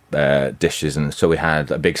dishes, and so we had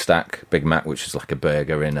a big stack Big Mac, which is like a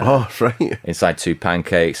burger inside 2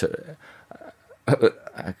 pancakes.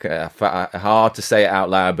 hard to say it out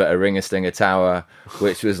loud, but a ring-a-stinger tower,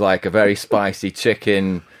 which was like a very spicy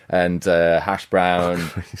chicken and hash brown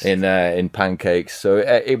in pancakes.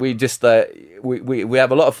 So we just we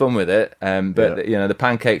have a lot of fun with it. But you know, the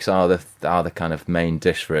pancakes are the kind of main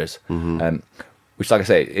dish for us, which, like I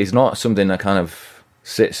say, is not something that kind of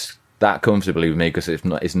sits that comfortably with me, because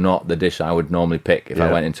it's not the dish I would normally pick if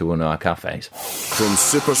I went into one of our cafes. From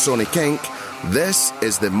Supersonic Inc., this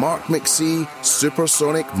is the Mark McC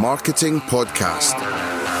Supersonic Marketing Podcast.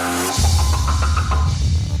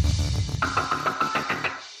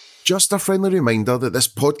 Just a friendly reminder that this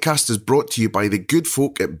podcast is brought to you by the good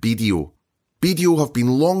folk at BDO. BDO have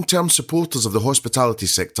been long-term supporters of the hospitality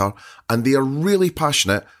sector, and they are really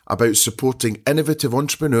passionate about supporting innovative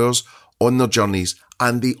entrepreneurs on their journeys,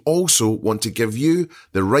 and they also want to give you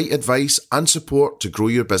the right advice and support to grow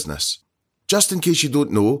your business. Just in case you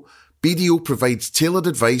don't know, BDO provides tailored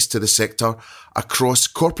advice to the sector across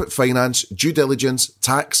corporate finance, due diligence,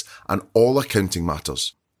 tax, and all accounting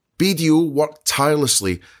matters. BDO work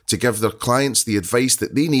tirelessly to give their clients the advice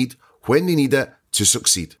that they need when they need it to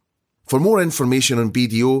succeed. For more information on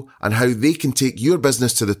BDO and how they can take your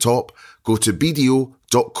business to the top, go to bdo.co.uk.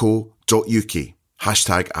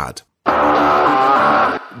 #ad.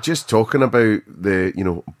 Just talking about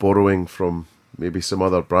the, borrowing from maybe some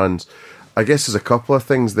other brands, I guess there's a couple of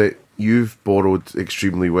things that you've borrowed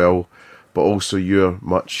extremely well, but also you're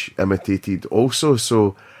much imitated also.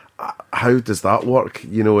 So how does that work,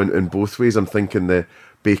 in both ways? I'm thinking the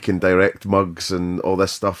Bacon Direct mugs and all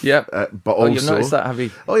this stuff. Yeah. But also... you've noticed that, have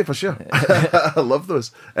you? Oh, yeah, for sure. I love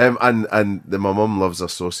those. And my mum loves her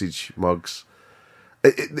sausage mugs.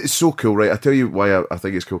 It's so cool, right? I tell you why I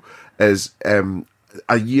think it's cool is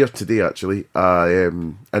a year today, actually, I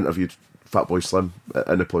interviewed Fatboy Slim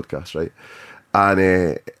in a podcast, right?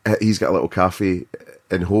 And he's got a little cafe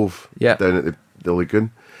in Hove down at the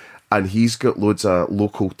Lagoon, and he's got loads of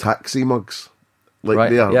local taxi mugs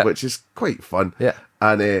which is quite fun. Yeah.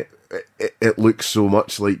 And it looks so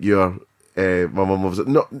much like your... my mum loves it.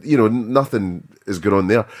 Nothing is going on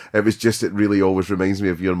there. It was just, it really always reminds me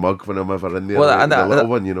of your mug when I'm ever in there. Well, the little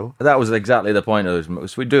one, That was exactly the point of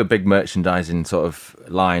those. We do a big merchandising sort of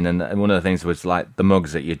line, and one of the things was like the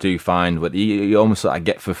mugs that you do find, what you almost sort of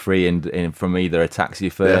get for free in from either a taxi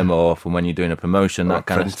firm or from when you're doing a promotion, or that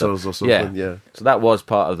kind of stuff. Printers or something, yeah. So that was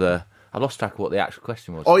part of the... I lost track of what the actual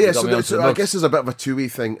question was. Oh, yeah, so I guess there's a bit of a two-way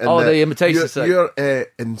thing. The imitation. You're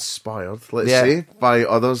inspired, let's say, by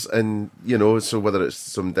others, and, so whether it's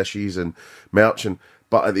some dishes and merch,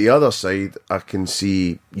 but at the other side, I can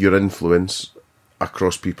see your influence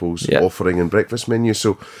across people's offering and breakfast menus.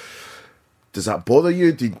 So does that bother you?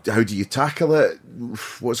 How do you tackle it?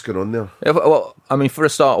 What's going on there? Well, I mean, for a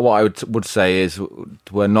start, what I would say is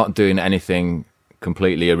we're not doing anything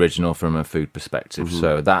completely original from a food perspective. Mm-hmm.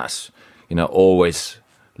 So that's... always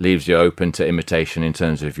leaves you open to imitation in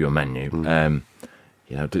terms of your menu.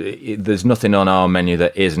 There's nothing on our menu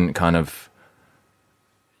that isn't kind of,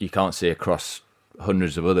 you can't see across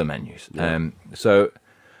hundreds of other menus. Yeah.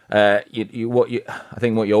 I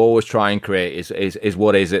think what you always try and create is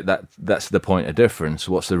what is it that's the point of difference?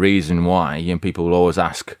 What's the reason why? People will always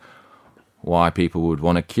ask why people would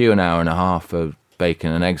want to queue an hour and a half for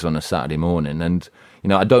bacon and eggs on a Saturday morning, and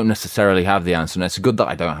I don't necessarily have the answer, and it's good that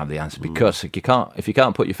I don't have the answer, because if you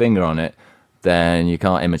can't put your finger on it, then you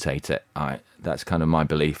can't imitate it. That's kind of my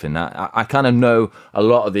belief in that. I kind of know a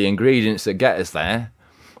lot of the ingredients that get us there,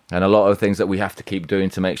 and a lot of things that we have to keep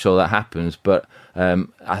doing to make sure that happens. But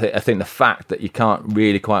I think the fact that you can't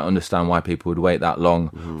really quite understand why people would wait that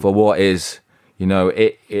long for what is,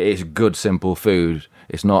 it is good, simple food.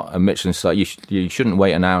 It's not a Michelin star. You shouldn't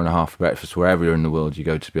wait an hour and a half for breakfast wherever in the world you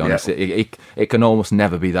go, to be honest. Yeah. It can almost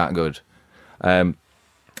never be that good. So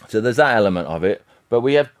there's that element of it. But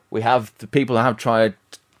we have the people have tried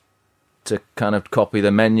to kind of copy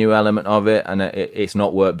the menu element of it, and it's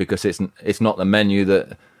not worked because it's not the menu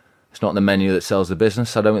that sells the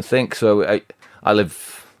business, I don't think. So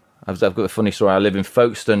I've got a funny story. I live in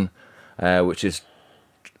Folkestone, which is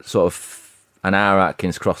sort of an hour at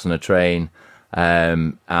King's Cross on a train.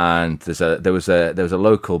 And there was a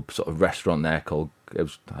local sort of restaurant there called,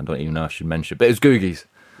 I don't even know if I should mention it, but it was Googie's.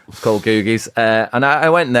 It's called Googie's, and I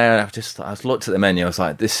went there and I looked at the menu. I was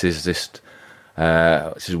like, this is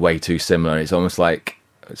way too similar. It's almost like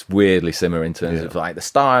it's weirdly similar in terms of like the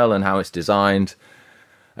style and how it's designed.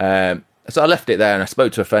 So I left it there, and I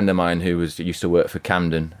spoke to a friend of mine who used to work for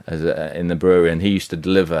Camden in the brewery, and he used to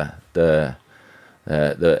deliver the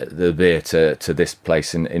beer to this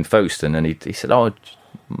place in Folkestone, and he said, "Oh,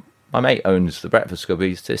 my mate owns the Breakfast Club.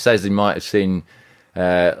 He says he might have seen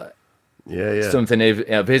something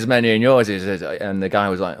of his menu and yours is, and the guy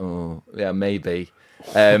was like, oh yeah, maybe.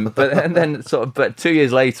 But 2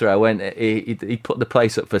 years later, I went. He put the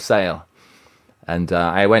place up for sale, and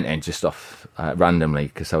I went in just off randomly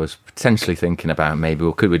because I was potentially thinking about maybe,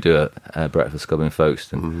 well, could we do a breakfast club in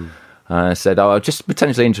Folkestone? I said, I'm just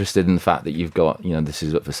potentially interested in the fact that you've got, this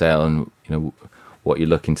is up for sale, and what you're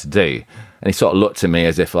looking to do. And he sort of looked at me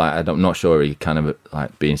as if, like, I'm not sure he kind of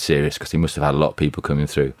like being serious, because he must have had a lot of people coming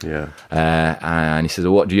through. Yeah. And he said,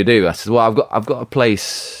 well, what do you do? I said, well, I've got a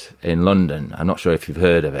place in London. I'm not sure if you've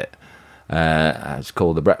heard of it. It's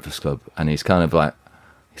called the Breakfast Club. And he's kind of like,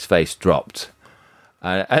 his face dropped.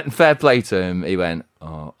 And fair play to him, he went,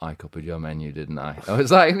 oh, I copied your menu, didn't I? I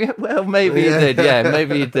was like, yeah, well, maybe you did. Yeah,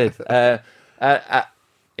 maybe you did. Look,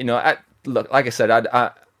 like I said,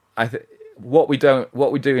 I think what we do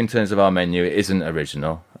in terms of our menu isn't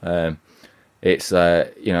original. It's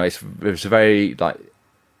very like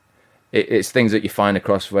it's things that you find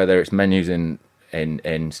across, whether it's menus in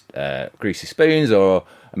Greasy Spoons or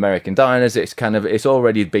American diners. It's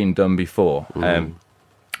already been done before.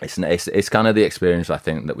 It's kind of the experience, I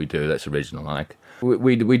think, that we do that's original. Like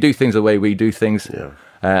we do things the way we do things,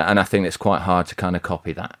 and I think it's quite hard to kind of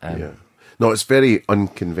copy that. No, it's very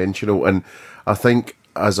unconventional, and I think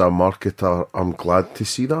as a marketer, I'm glad to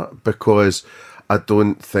see that, because I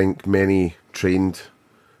don't think many trained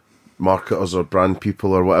marketers or brand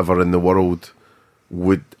people or whatever in the world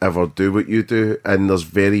would ever do what you do, and there's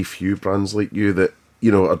very few brands like you that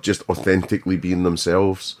are just authentically being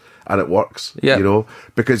themselves, and it works.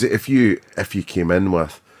 Because if you came in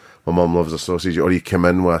with My Mum Loves a Sausage, or you came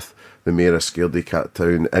in with the Mayor of Scaredy Cat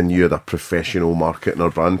Town, and you had a professional marketing or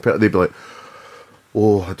brand, they'd be like,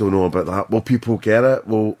 oh, I don't know about that. Well, people get it.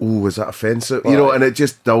 Well, oh, is that offensive? And it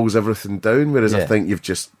just dulls everything down. Whereas I think you've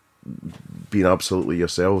just been absolutely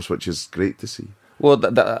yourselves, which is great to see. Well,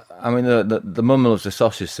 the Mum Loves a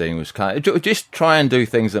Sausage thing was kind of just try and do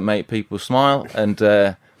things that make people smile. And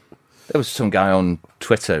there was some guy on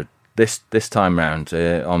Twitter this time round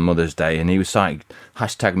on Mother's Day, and he was like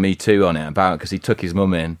 #MeToo on it because he took his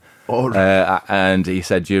mum in. And he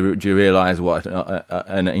said, do you realise what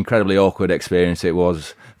an incredibly awkward experience it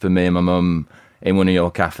was for me and my mum in one of your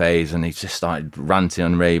cafes? And he just started ranting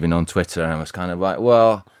and raving on Twitter, and I was kind of like,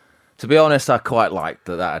 well, to be honest, I quite liked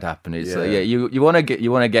that had happened. It's you want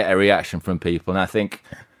to get a reaction from people, and I think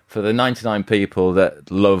for the 99 people that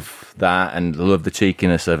love that and love the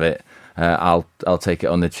cheekiness of it, I'll take it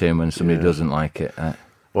on the chin when somebody doesn't like it.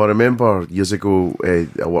 Well, I remember years ago I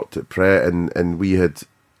worked at Pret, and we had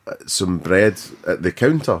some bread at the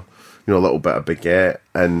counter, a little bit of baguette,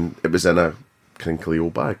 and it was in a crinkly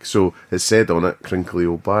old bag. So it said on it, crinkly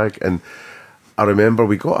old bag. And I remember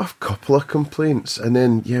we got a couple of complaints, and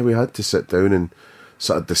then, we had to sit down and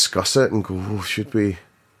sort of discuss it and go, oh, should we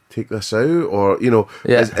take this out? Or,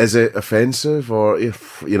 is it offensive? Or,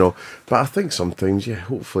 but I think sometimes,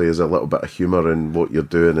 hopefully there's a little bit of humour in what you're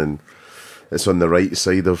doing, and it's on the right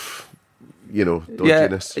side of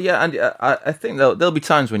dodginess. And I think there'll be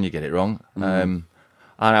times when you get it wrong, and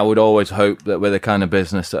I would always hope that we're the kind of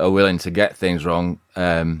business that are willing to get things wrong,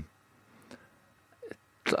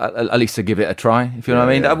 at least to give it a try, if you know what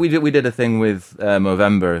I mean. Yeah. We did a thing with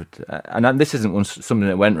Movember, and this isn't something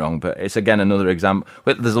that went wrong, but it's again another example.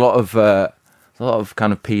 There's a lot of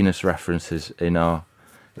kind of penis references in our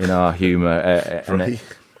humour. Right.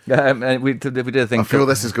 And we did a thing. I feel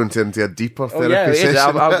this is going to into a deeper therapy it is.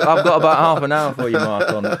 session. I've got about half an hour for you, Mark,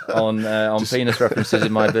 on penis references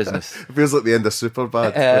in my business. It feels like the end of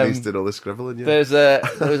Superbad when he's doing all the scribbling. Yeah.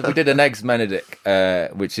 We did an Eggs Benedict,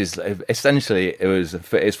 which is essentially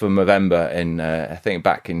it's from November in I think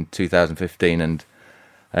back in 2015,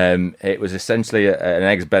 and it was essentially an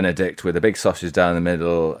Eggs Benedict with a big sausage down the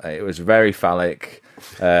middle. It was very phallic.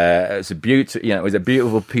 It was a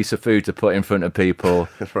beautiful piece of food to put in front of people,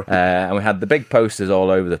 right. And we had the big posters all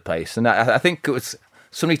over the place. And I think it was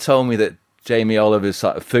somebody told me that Jamie Oliver's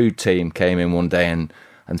sort of food team came in one day and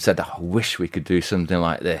said, I wish we could do something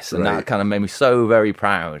like this, and that kind of made me so very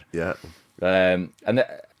proud. Yeah. And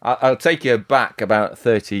I'll take you back about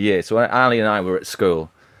 30 years. So when Ali and I were at school,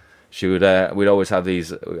 we'd always have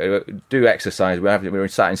these do exercise. We were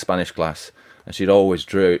sat in Spanish class, and she'd always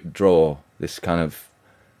draw this kind of.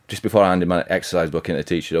 Just before I handed my exercise book in to the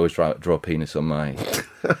teacher, she'd always draw a penis on my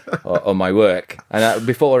on my work, and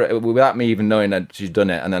without me even knowing that she'd done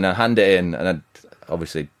it, and then I'd hand it in, and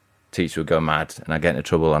obviously teacher would go mad, and I'd get into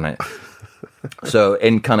trouble on it. So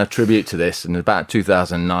in kind of tribute to this, in about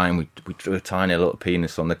 2009, we drew a tiny little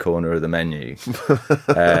penis on the corner of the menu.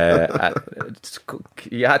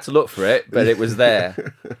 You had to look for it, but it was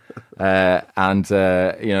there. That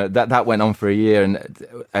went on for a year, and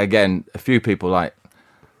again, a few people like,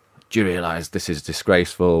 do you realise this is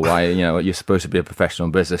disgraceful? Why, you're supposed to be a professional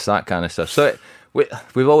business, that kind of stuff. So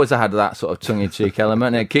we've always had that sort of tongue-in-cheek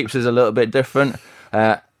element, and it keeps us a little bit different.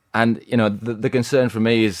 And, the concern for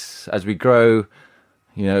me is as we grow,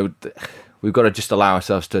 we've got to just allow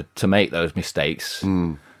ourselves to make those mistakes.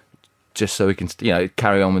 Just so we can,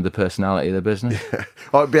 carry on with the personality of the business. Yeah.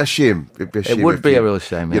 Oh, it'd be a shame. It would be a real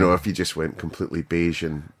shame. Yeah. If you just went completely beige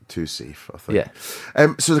and too safe, I think. Yeah.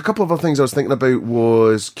 So a couple of other things I was thinking about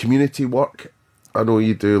was community work. I know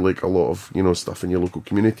you do like a lot of, stuff in your local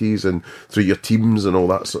communities and through your teams and all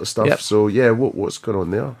that sort of stuff. Yep. So yeah, what's going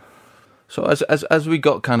on there? So as we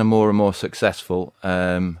got kind of more and more successful,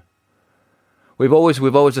 we've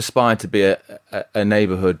always aspired to be a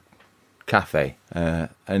neighbourhood cafe, and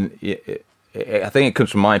I think it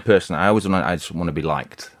comes from my person. I just want to be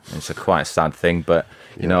liked. It's quite a sad thing, but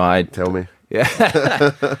Tell me.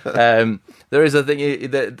 Yeah. There is a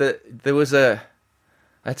thing there was a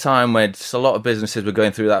time when just a lot of businesses were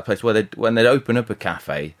going through that place where when they'd open up a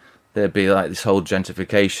cafe, there'd be like this whole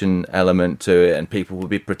gentrification element to it, and people would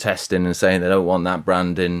be protesting and saying they don't want that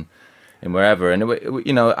brand in wherever. And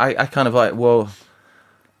I kind of like, well,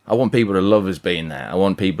 I want people to love us being there. I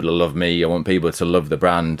want people to love me. I want people to love the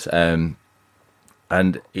brand. And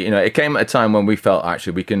it came at a time when we felt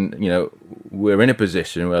actually we can, we're in a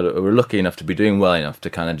position where we're lucky enough to be doing well enough to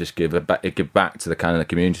kind of just give back to the kind of the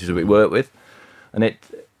communities that we work with. And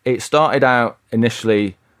it started out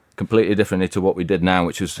initially completely differently to what we did now,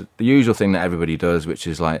 which was the usual thing that everybody does, which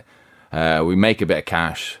is like, we make a bit of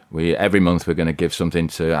cash. Every month we're going to give something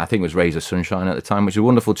to, I think it was Raise the Sunshine at the time, which is a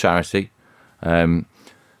wonderful charity.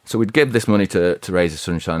 So we'd give this money to Raise the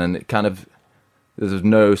Sunshine, and it kind of, there's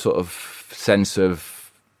no sort of sense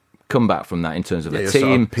of comeback from that in terms of a team.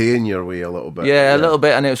 Sort of paying your way a little bit. Yeah, a little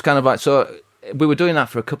bit, and it was kind of like, so we were doing that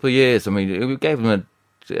for a couple of years. I mean, we gave them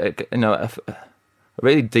a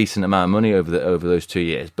really decent amount of money over those 2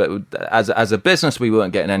 years. But as a business, we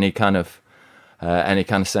weren't getting any kind of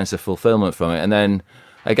sense of fulfillment from it. And then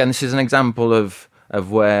again, this is an example of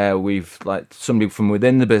where we've, like, somebody from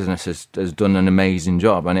within the business has done an amazing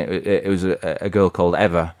job. And it was a girl called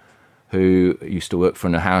Eva who used to work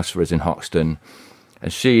front of house for us in Hoxton.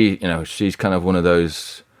 And she's kind of one of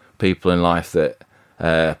those people in life that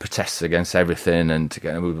protests against everything.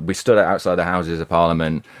 And we stood outside the Houses of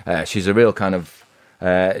Parliament. She's a real kind of,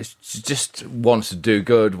 she just wants to do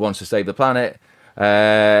good, wants to save the planet.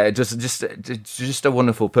 Just a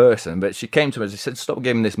wonderful person. But she came to us and said, "Stop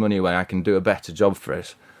giving this money away. I can do a better job for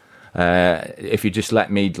us if you just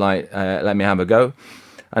let me have a go."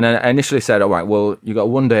 And then I initially said, "All right, well, you got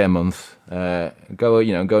 1 day a month. Go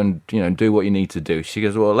and do what you need to do." She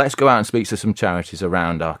goes, "Well, let's go out and speak to some charities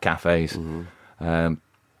around our cafes.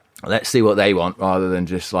 Let's see what they want rather than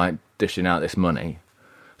just like dishing out this money."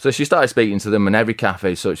 So she started speaking to them, and every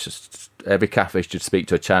cafe should speak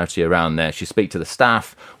to a charity around there. She'd speak to the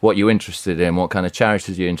staff, what you're interested in, what kind of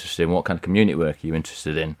charities you're interested in, what kind of community work you're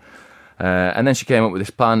interested in. And then she came up with this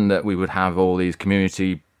plan that we would have all these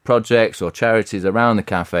community projects or charities around the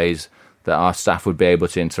cafes that our staff would be able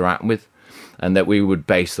to interact with, and that we would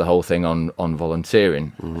base the whole thing on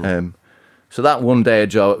volunteering. So that 1 day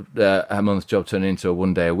a month job turned into a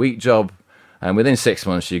 1 day a week job. And within 6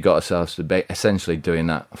 months, she got herself to be essentially doing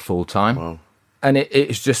that full time. Wow. And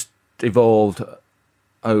it's just evolved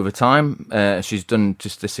over time. She's done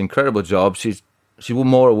just this incredible job. She won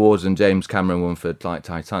more awards than James Cameron won for like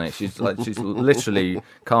Titanic. She's literally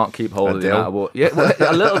can't keep hold of that award. Yeah, well,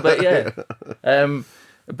 a little bit, yeah.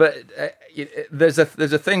 But there's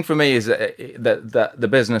a thing for me is that the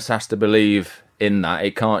business has to believe in that.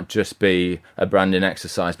 It can't just be a branding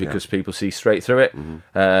exercise because people see straight through it.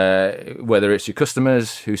 Whether it's your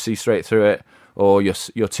customers who see straight through it or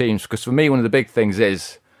your teams. Because for me, one of the big things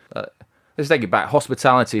is, let's take it back.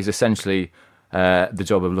 Hospitality is essentially the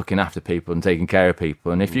job of looking after people and taking care of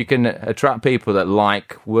people. And if you can attract people that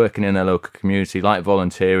like working in a local community, like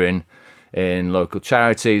volunteering in local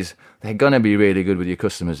charities, they're going to be really good with your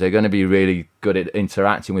customers. They're going to be really good at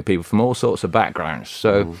interacting with people from all sorts of backgrounds.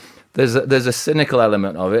 So there's a cynical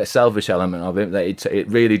element of it, a selfish element of it, that it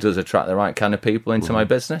really does attract the right kind of people into my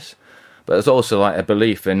business. But there's also like a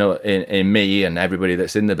belief in me and everybody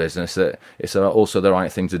that's in the business that it's also the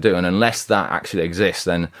right thing to do. And unless that actually exists,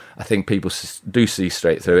 then I think people do see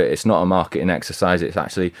straight through it. It's not a marketing exercise. It's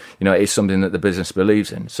actually, it's something that the business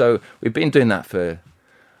believes in. So we've been doing that for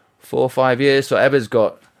 4 or 5 years. So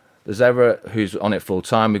there's Eva who's on it full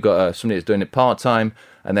time. We've got somebody that's doing it part time.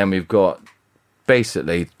 And then we've got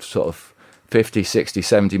basically sort of 50, 60,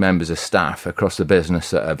 70 members of staff across the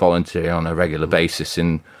business that are volunteering on a regular basis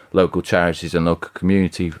in local charities and local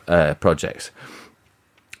community projects.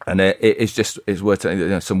 And it's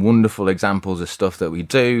worth some wonderful examples of stuff that we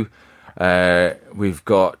do. We've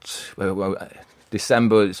got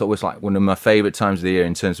December. It's always like one of my favourite times of the year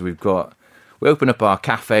in terms of we open up our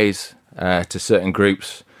cafes to certain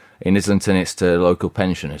groups. In Islington, it's to local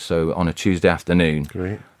pensioners. So on a Tuesday afternoon,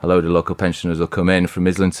 Great. a load of local pensioners will come in from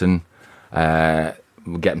Islington.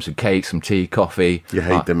 We'll get them some cake, some tea, coffee. You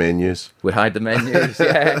hide the menus. We hide the menus,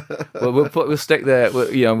 yeah. We'll stick there.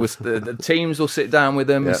 The teams will sit down with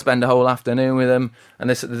them and spend a whole afternoon with them. And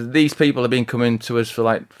these people have been coming to us for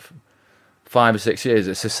like 5 or 6 years.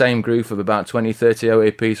 It's the same group of about 20, 30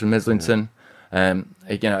 OAPs from Islington. A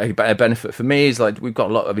benefit for me is like we've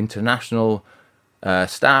got a lot of international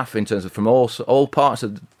staff in terms of from all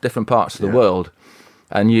different parts of the world.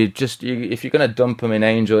 And if you're going to dump them in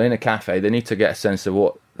Angel in a cafe, they need to get a sense of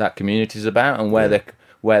what that community is about and where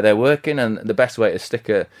they're working. And the best way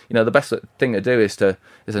to the best thing to do is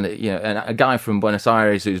a guy from Buenos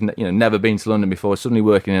Aires who's never been to London before suddenly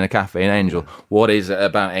working in a cafe in Angel. What is it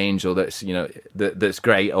about Angel that's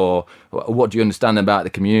great, or what do you understand about the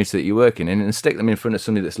community that you're working in? And stick them in front of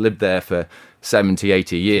somebody that's lived there for 70,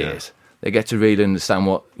 80 years. They get to really understand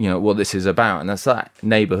what this is about, and that's that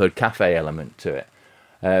neighbourhood cafe element to it.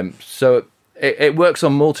 So it works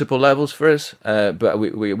on multiple levels for us, but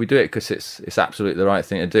we do it because it's absolutely the right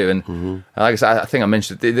thing to do. And like I said, I think I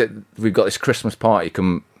mentioned that we've got this Christmas party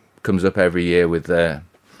comes up every year with the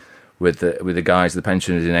guys, the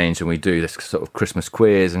pensioners in Angel, and we do this sort of Christmas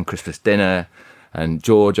quiz and Christmas dinner. And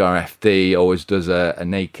George, our FD, always does a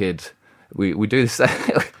naked. We do this.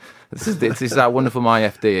 This is how wonderful my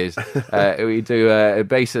FD is. We do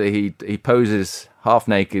basically he poses half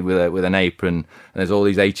naked with an apron, and there's all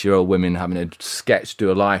these 80-year-old women having a sketch,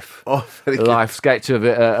 do a live sketch of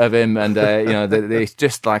him, and it's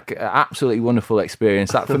just like an absolutely wonderful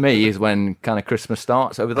experience. That for me is when kind of Christmas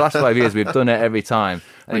starts. Over the last 5 years, we've done it every time.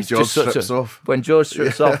 And when George strips off. When George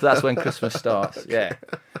strips off, that's when Christmas starts. Yeah.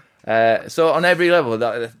 So on every level,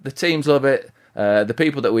 the teams love it. The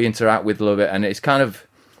people that we interact with love it, and it's kind of.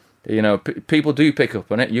 People do pick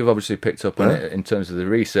up on it. You've obviously picked up on it in terms of the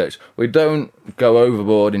research. We don't go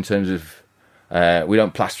overboard in terms of we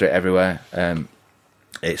don't plaster it everywhere.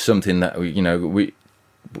 It's something that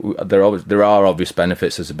there are obvious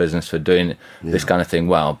benefits as a business for doing this kind of thing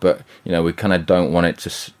well, but we kind of don't want it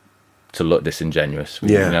to look disingenuous.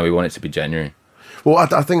 We want it to be genuine. Well,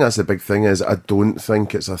 I think that's the big thing. Is I don't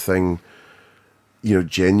think it's a thing.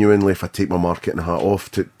 Genuinely, if I take my marketing hat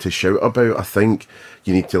off to shout about, I think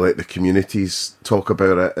you need to let the communities talk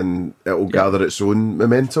about it and it'll gather its own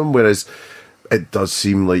momentum. Whereas it does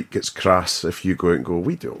seem like it's crass if you go out and go,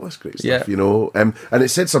 we do all this great stuff, And it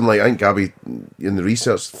said something like, I think Gabby, in the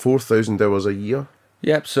research, 4,000 hours a year.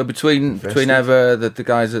 Yep, so between Eva, the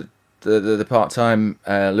guys at the part-time,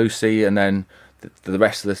 Lucy, and then the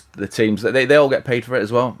rest of the teams, they all get paid for it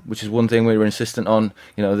as well, which is one thing we were insistent on.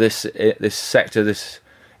 This sector, it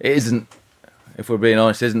isn't, if we're being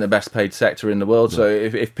honest, isn't the best paid sector in the world. No. So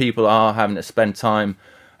if people are having to spend time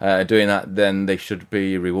doing that, then they should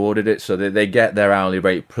be rewarded it. So they get their hourly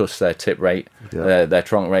rate plus their tip rate, their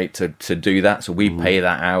trunk rate to do that. So we pay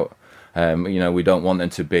that out. We don't want them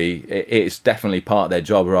to be. It's definitely part of their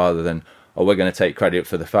job rather than we're going to take credit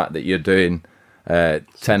for the fact that you're doing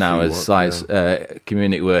 10 hours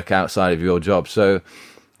community work outside of your job. So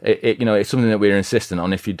it's something that we're insistent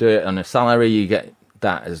on. If you do it on a salary, you get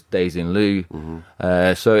that as days in lieu.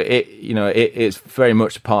 So it's very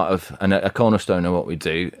much part of a cornerstone of what we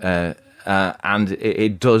do, and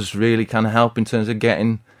it does really kind of help in terms of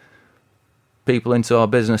getting people into our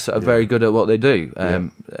business that are very good at what they do.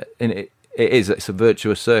 And it's a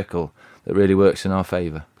virtuous circle that really works in our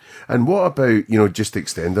favour. And what about just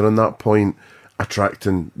extending on that point,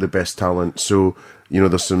 attracting the best talent? So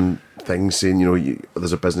there's some things saying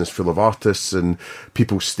there's a business full of artists and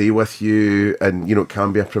people stay with you, and it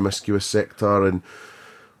can be a promiscuous sector and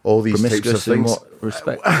all these types of things. In what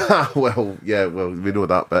respect? well, we know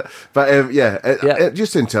that, but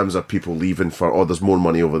just in terms of people leaving for there's more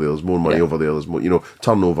money over there, there's more money over there, there's more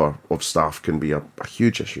turnover of staff can be a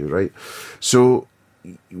huge issue, right? So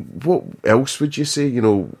what else would you say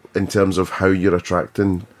in terms of how you're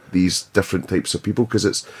attracting these different types of people, because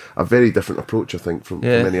it's a very different approach, I think, from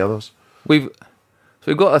many others. We've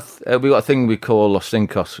got a thing we call Los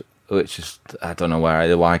Cincos, which is, I don't know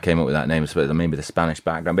why I came up with that name. It's maybe the Spanish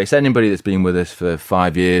background, but it's anybody that's been with us for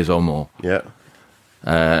 5 years or more.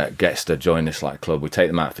 Gets to join this club. We take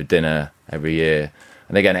them out for dinner every year,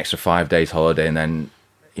 and they get an extra 5 days holiday, and then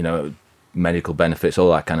medical benefits,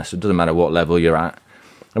 all that kind of stuff. It doesn't matter what level you're at.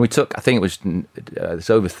 And we took, I think it's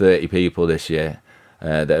over 30 people this year.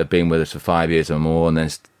 That have been with us for 5 years or more, and then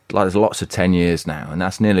there's lots of 10 years now, and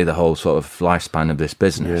that's nearly the whole sort of lifespan of this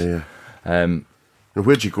business. Yeah. And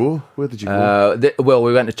where'd you go? Where did you go? Well,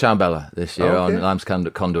 we went to Chambella this year okay. on Lamb's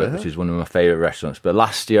Conduit, which is one of my favourite restaurants. But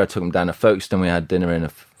last year I took them down to Folkestone. We had dinner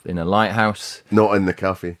in a lighthouse. Not in the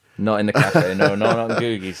cafe. Not in the cafe, no, not on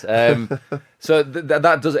Googie's. So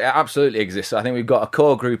that does, it absolutely exists. I think we've got a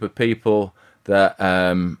core group of people that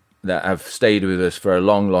have stayed with us for a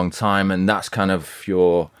long, long time, and that's kind of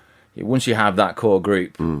once you have that core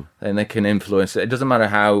group, then they can influence it. It doesn't matter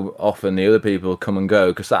how often the other people come and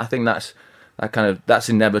go, because I think that's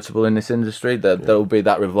inevitable in this industry. That there'll be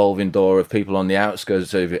that revolving door of people on the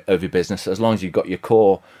outskirts of your business. As long as you've got your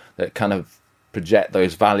core that kind of project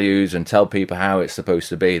those values and tell people how it's supposed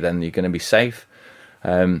to be, then you're going to be safe.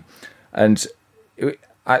 And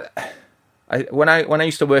when I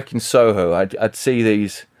used to work in Soho, I'd see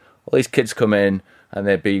all these kids come in, and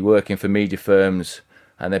they'd be working for media firms,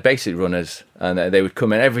 and they're basic runners, and they would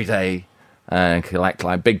come in every day and collect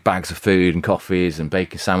like big bags of food and coffees and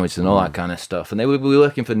bacon sandwiches and all that kind of stuff, and they would be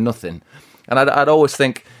working for nothing. And I'd always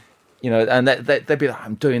think, and they'd be like,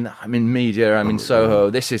 I'm doing that, I'm in media, I'm in Soho,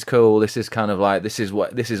 this is cool, this is kind of like, this is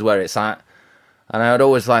where it's at. And I would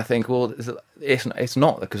always think, well, it's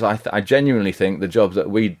not, because I genuinely think the jobs that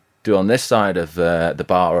we do on this side of the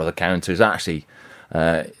bar or the counter is actually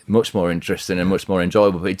much more interesting and much more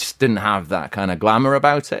enjoyable, but it just didn't have that kind of glamour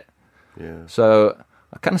about it. Yeah. So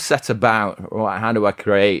I kind of set about, how do I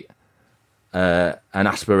create an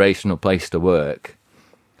aspirational place to work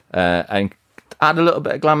and add a little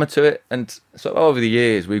bit of glamour to it. And so over the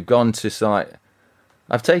years, we've gone to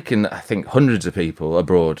I've taken, I think, hundreds of people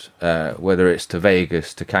abroad, whether it's to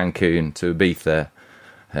Vegas, to Cancun, to Ibiza,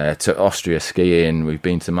 to Austria skiing. We've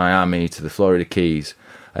been to Miami, to the Florida Keys.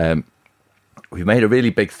 We've made a really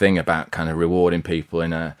big thing about kind of rewarding people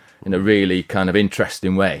in a really kind of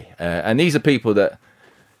interesting way. And these are people that,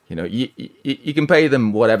 you can pay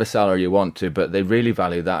them whatever salary you want to, but they really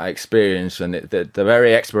value that experience, and they're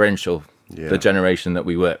very experiential. Yeah. The generation that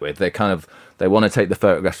we work with, they want to take the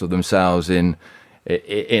photographs of themselves in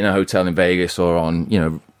a hotel in Vegas or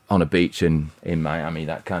on a beach in Miami,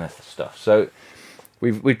 that kind of stuff. So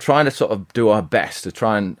we've tried to sort of do our best to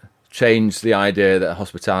try and change the idea that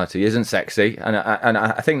hospitality isn't sexy, and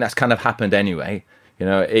I think that's kind of happened anyway.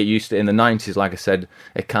 It used to, in the 90s, like I said,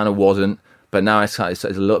 it kind of wasn't, but now it's a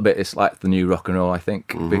little bit, it's like the new rock and roll, I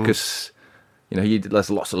think, because there's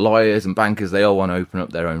lots of lawyers and bankers, they all want to open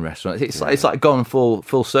up their own restaurants. It's like gone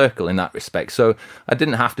full circle in that respect. So I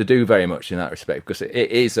didn't have to do very much in that respect, because it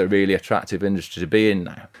is a really attractive industry to be in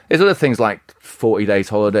now. There's other things like 40 days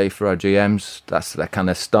holiday for our GMs. That's their kind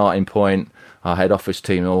of starting point. Our head office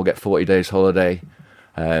team all get 40 days holiday.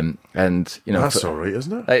 And that's all right,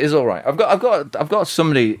 isn't it? It is all right. I've got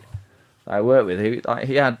somebody I work with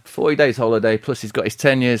he had 40 days holiday, plus he's got his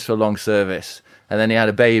 10 years for long service. And then he had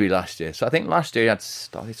a baby last year. So I think last year he had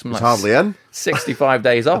something like hardly in. 65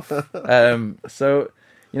 days off. So,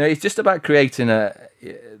 it's just about creating the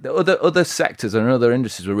other sectors and other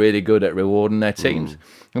industries are really good at rewarding their teams.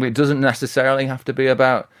 And it doesn't necessarily have to be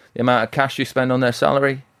about the amount of cash you spend on their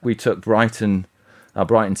salary. We took our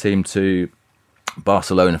Brighton team to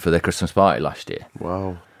Barcelona for their Christmas party last year.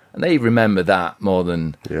 Wow. And they remember that more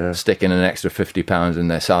than sticking an extra £50 in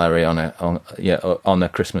their salary on their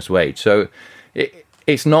Christmas wage. So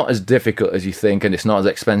it's not as difficult as you think, and it's not as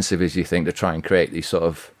expensive as you think to try and create these sort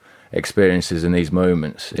of experiences and these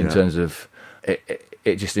moments in terms of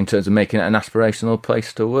in terms of making it an aspirational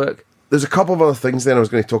place to work. There's a couple of other things then I was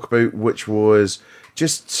going to talk about, which was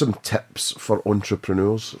just some tips for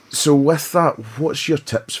entrepreneurs. So with that, what's your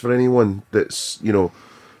tips for anyone that's,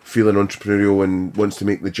 feeling entrepreneurial and wants to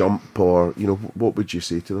make the jump, or, what would you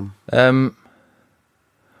say to them?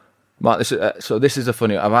 Mark, this is a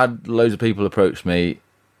funny. I've had loads of people approach me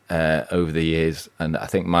over the years, and I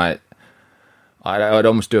think I'd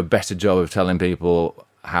almost do a better job of telling people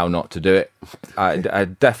how not to do it. I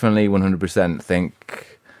definitely 100%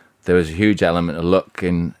 think there was a huge element of luck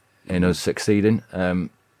in us succeeding, and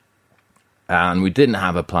we didn't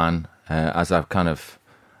have a plan, as I've kind of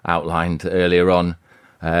outlined earlier on.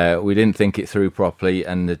 We didn't think it through properly,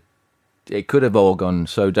 and it could have all gone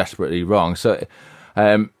so desperately wrong. So.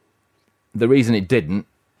 The reason it didn't,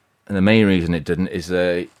 and the main reason it didn't, is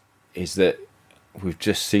that we've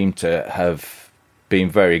just seemed to have been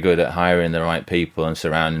very good at hiring the right people and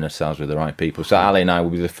surrounding ourselves with the right people. So Ali and I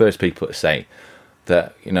will be the first people to say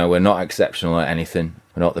that we're not exceptional at anything.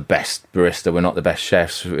 We're not the best barista. We're not the best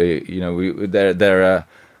chefs. There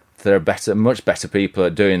are much better people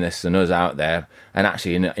at doing this than us out there, and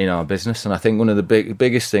actually in our business. And I think one of the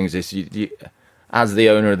biggest things is you as the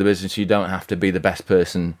owner of the business, you don't have to be the best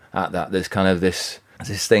person at that. There's kind of this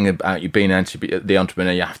this thing about you being the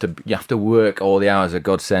entrepreneur. You have to work all the hours that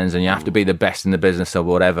God sends, and you have to be the best in the business or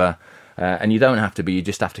whatever. And you don't have to be. You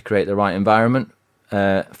just have to create the right environment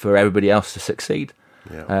for everybody else to succeed.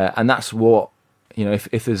 Yeah. And that's what,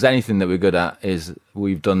 if there's anything that we're good at, is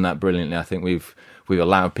we've done that brilliantly. I think we've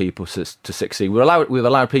allowed people to succeed. We've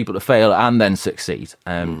allowed people to fail and then succeed.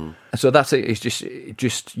 So that's it. It's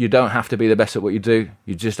just you don't have to be the best at what you do.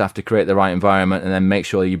 You just have to create the right environment and then make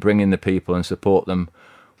sure you bring in the people and support them.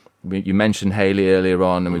 You mentioned Hayley earlier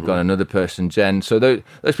on, and we've got another person, Jen. So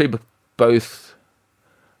those people both.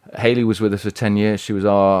 Hayley was with us for 10 years. She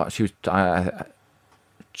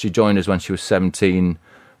joined us when she was 17,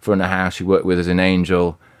 front of house. She worked with us in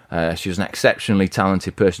Angel. She was an exceptionally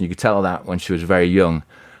talented person. You could tell that when she was very young.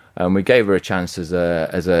 And we gave her a chance as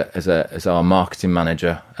our marketing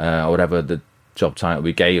manager, or whatever the job title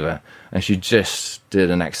we gave her. And she just did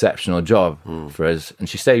an exceptional job for us. And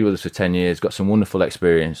she stayed with us for 10 years, got some wonderful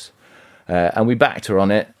experience. And we backed her on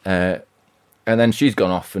it. And then she's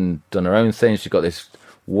gone off and done her own thing. She's got this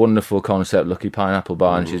wonderful concept, Lucky Pineapple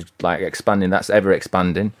Bar, and she's like expanding. That's ever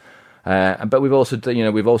expanding. But we've also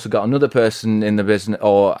got another person in the business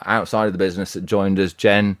or outside of the business that joined us,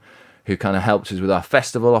 Jen, who kind of helped us with our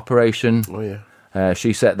festival operation. Oh yeah.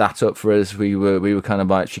 She set that up for us. We were kind of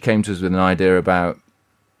like, she came to us with an idea about,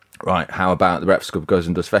 right, how about the Breakfast Club goes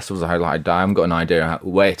and does festivals? I haven't got an idea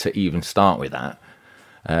where to even start with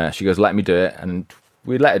that. She goes, let me do it, and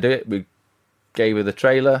we let her do it. We gave her the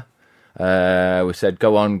trailer. We said,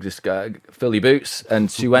 go on, just fill your boots,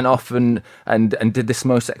 and she went off and did this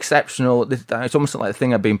most exceptional. It's almost like the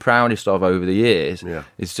thing I've been proudest of over the years. Yeah.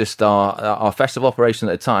 It's just our festival operation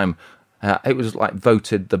at the time. It was like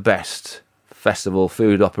voted the best festival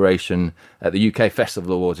food operation at the UK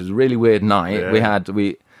Festival Awards. It was a really weird night. Yeah.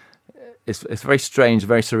 It's very strange,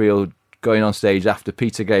 very surreal going on stage after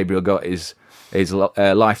Peter Gabriel got his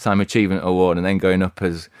Lifetime Achievement Award, and then going up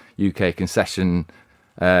as UK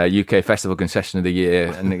UK Festival Concession of the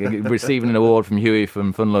Year, and receiving an award from Huey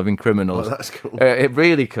from Fun Loving Criminals. Oh, that's cool.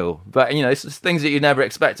 Really cool. But, it's just things that you never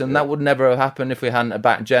expect, and that would never have happened if we hadn't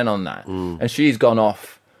backed Jen on that. And she's gone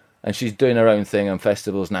off, and she's doing her own thing on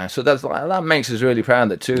festivals now. So that makes us really proud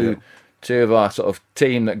that two of our sort of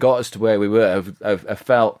team that got us to where we were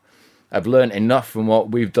have learned enough from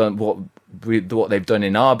what we've done, what they've done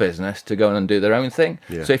in our business, to go and do their own thing.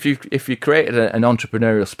 Yeah. So if you created an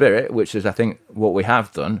entrepreneurial spirit, which is I think what we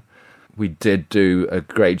have done, we did do a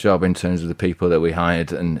great job in terms of the people that we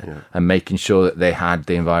hired and making sure that they had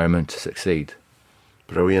the environment to succeed.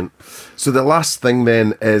 Brilliant. So the last thing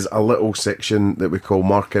then is a little section that we call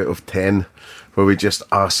Mark Out of 10, where we just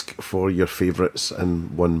ask for your favourites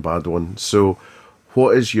and one bad one. So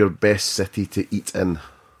what is your best city to eat in?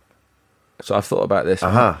 So I've thought about this.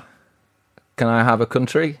 Can I have a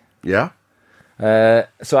country? Yeah.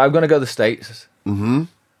 So I'm going to go the States. Mm-hmm.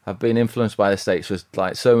 I've been influenced by the States for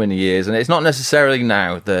like so many years, and it's not necessarily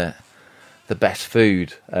now the best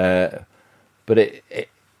food, but it's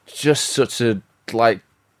just such a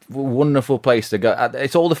wonderful place to go.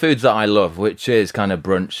 It's all the foods that I love, which is kind of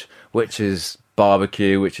brunch, which is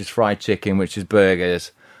barbecue, which is fried chicken, which is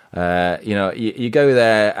burgers. You go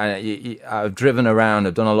there, and I've driven around.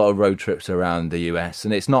 I've done a lot of road trips around the US,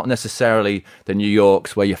 and it's not necessarily the New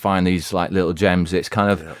Yorks where you find these like little gems. It's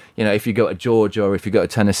kind of, if you go to Georgia or if you go to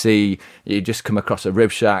Tennessee, you just come across a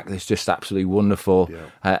rib shack that's just absolutely wonderful.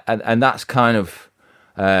 And that's kind of,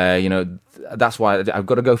 that's why I've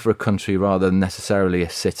got to go for a country rather than necessarily a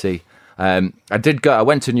city. I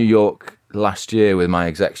went to New York last year with my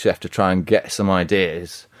exec chef to try and get some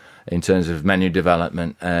ideas in terms of menu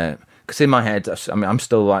development, because in my head, I'm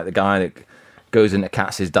still like the guy that goes into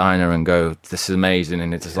Katz's Diner and go, this is amazing,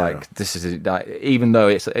 and it's just like, this is like, even though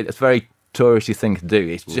it's a very touristy thing to do,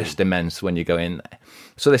 it's just immense when you go in there.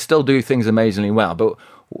 So they still do things amazingly well. But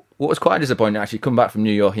what was quite disappointing, actually, come back from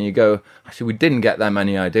New York and you go, actually, we didn't get that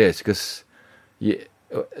many ideas, because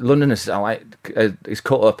London is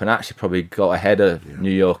caught up and actually probably got ahead of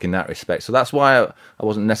New York in that respect. So that's why I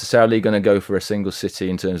wasn't necessarily going to go for a single city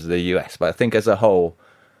in terms of the US. But I think as a whole,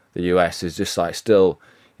 the US is just like still,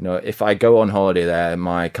 if I go on holiday there,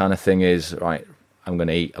 my kind of thing is, right, I'm going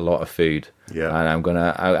to eat a lot of food. Yeah. And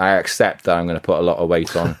I accept that I'm going to put a lot of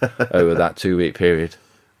weight on over that 2-week period.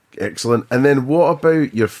 Excellent. And then what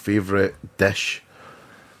about your favourite dish?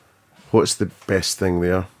 What's the best thing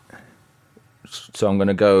there? So I'm going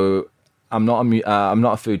to go. I'm not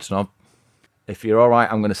a food snob. If you're all right,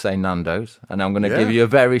 I'm going to say Nando's, and I'm going to give you a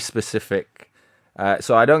very specific.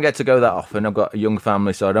 So I don't get to go that often. I've got a young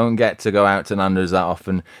family, so I don't get to go out to Nando's that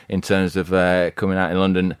often in terms of coming out in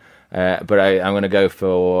London. But I'm going to go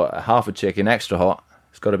for half a chicken, extra hot,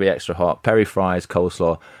 It's got to be extra hot. Peri fries,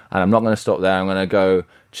 coleslaw, and I'm not going to stop there. I'm going to go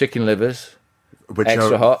chicken livers, which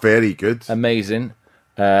extra are hot, very good, amazing,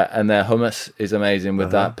 and their hummus is amazing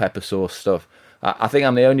with that pepper sauce stuff. I think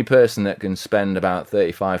I'm the only person that can spend about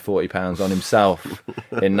 £35-40 on himself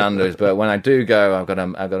in Nando's, but when I do go, I've got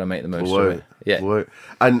to make the most of it. Yeah. Wow.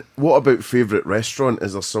 And what about favourite restaurant?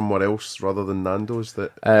 Is there somewhere else rather than Nando's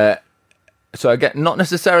that? So again, not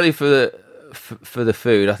necessarily for the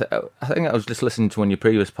food. I think I was just listening to one of your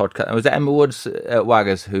previous podcast. It was Emma Woods at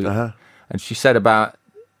Waggers and she said about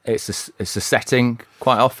it's a setting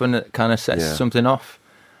quite often that kind of sets something off.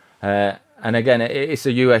 And again, it's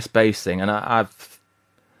a US based thing, and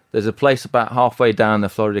there's a place about halfway down the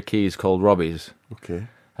Florida Keys called Robbie's. Okay.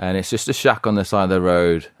 And it's just a shack on the side of the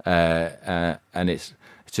road, and it's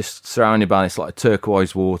just surrounded by this like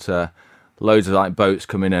turquoise water, loads of like boats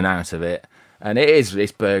come in and out of it, and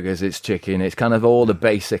it's burgers, it's chicken, it's kind of all the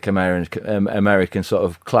basic American sort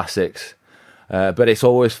of classics, but it's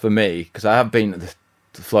always for me because I have been to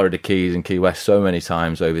the Florida Keys and Key West so many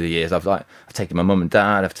times over the years. I've taken my mum and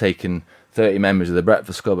dad, I've taken 30 members of the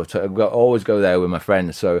Breakfast Club. Always go there with my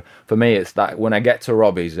friends. So for me, it's that when I get to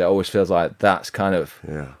Robbie's, it always feels like that's kind of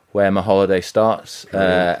where my holiday starts.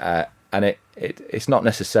 And it's not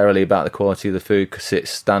necessarily about the quality of the food because it's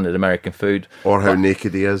standard American food. Or how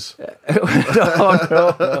naked he is.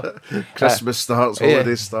 No. Christmas starts,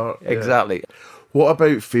 holidays start. Exactly. What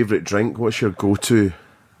about favourite drink? What's your go-to?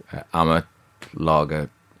 I'm a lager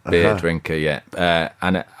beer drinker,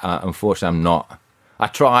 and unfortunately I'm not.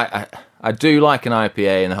 I do like an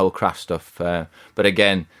IPA and the whole craft stuff, but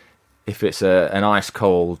again, if it's an ice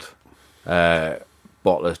cold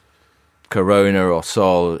bottle of Corona or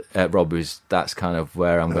Sol at Robbie's, that's kind of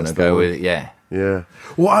where I'm going to go with it. Yeah.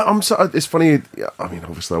 Well, it's funny. I mean,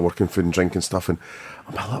 obviously, I work in food and drink and stuff, and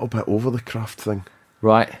I'm a little bit over the craft thing.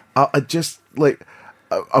 Right. I just like.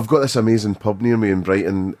 I've got this amazing pub near me in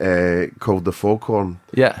Brighton called the Foghorn.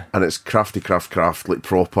 Yeah. And it's crafty craft, like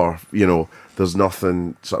proper, there's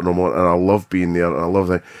nothing sort of normal. And I love being there and I love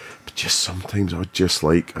that. But just sometimes I would just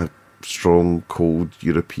like a strong, cold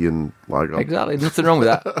European lager. Exactly. Nothing wrong with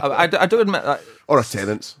that. I do admit that. Or a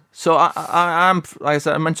Tennent's. So I'm, like I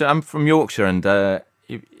said, I mentioned, I'm from Yorkshire and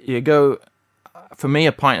you go, for me,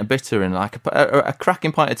 a pint of bitter and like a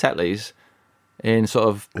cracking pint of Tetley's in sort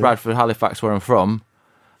of Bradford, Halifax, where I'm from,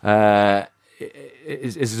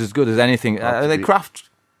 is as good as anything. The craft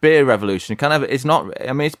beer revolution kind of it's not.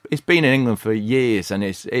 I mean, it's been in England for years, and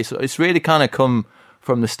it's really kind of come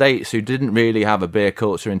from the States, who didn't really have a beer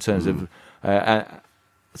culture in terms of.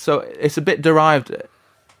 So it's a bit derived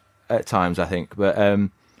at times, I think, but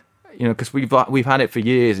because we've had it for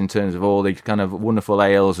years in terms of all these kind of wonderful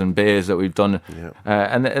ales and beers that we've done,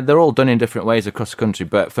 and they're all done in different ways across the country.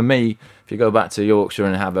 But for me, if you go back to Yorkshire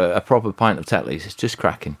and have a proper pint of Tetley's, it's just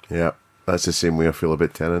cracking. Yeah, that's the same way I feel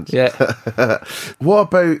about Tennent's. Yeah. What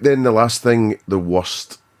about then the last thing, the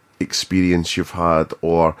worst experience you've had,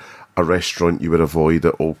 or a restaurant you would avoid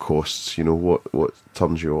at all costs? What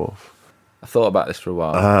turns you off? I thought about this for a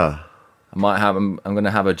while. I'm going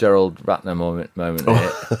to have a Gerald Ratner moment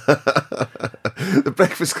here. The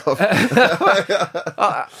Breakfast Club.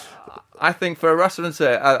 I think for a restaurant,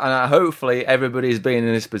 and hopefully everybody's been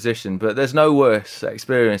in this position, but there's no worse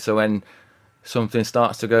experience than when something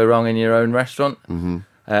starts to go wrong in your own restaurant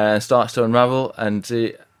and starts to unravel. And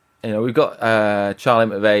we've got Charlie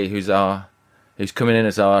McVeigh, who's coming in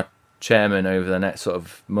as our chairman over the next sort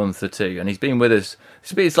of month or two, and he's been with us.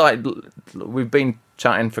 It's like we've been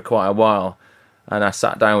chatting for quite a while, and I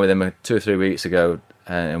sat down with him 2 or 3 weeks ago,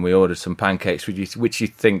 and we ordered some pancakes, which you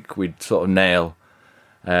think we'd sort of nail,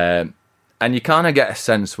 and you kind of get a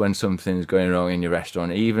sense when something's going wrong in your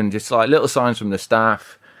restaurant, even just like little signs from the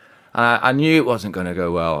staff. I knew it wasn't going to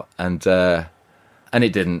go well, and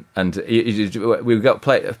it didn't. And we got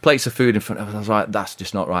plates of food in front of us. I was like, that's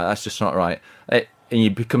just not right. That's just not right. And you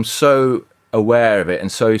become so aware of it and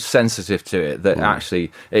so sensitive to it that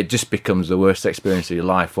actually it just becomes the worst experience of your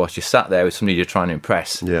life whilst you're sat there with somebody you're trying to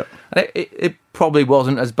impress. Yeah. And it probably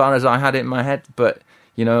wasn't as bad as I had it in my head, but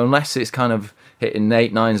unless it's kind of hitting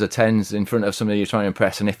 8, 9s or 10s in front of somebody you're trying to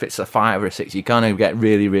impress, and if it's a 5 or a 6, you kind of get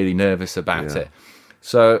really, really nervous about it.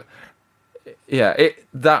 So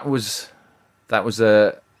there's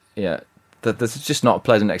just not a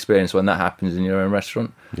pleasant experience when that happens in your own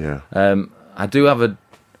restaurant. I do have a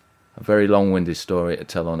very long-winded story to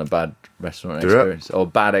tell on a bad restaurant experience or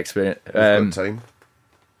bad experience. Time.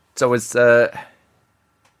 So I was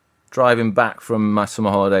driving back from my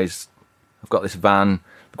summer holidays. I've got this van.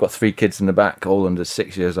 We've got 3 kids in the back, all under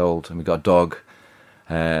 6 years old, and we've got a dog.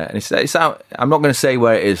 And it's out. I'm not going to say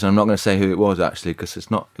where it is, and I'm not going to say who it was actually, because it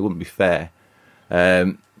wouldn't be fair.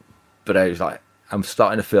 But I was like, I'm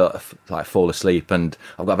starting to feel like fall asleep, and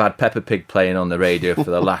I've had Peppa Pig playing on the radio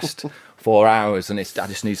for the last 4 hours, and I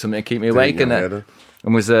just need something to keep me awake.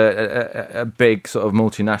 And was a big sort of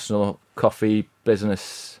multinational coffee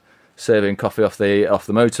business serving coffee off the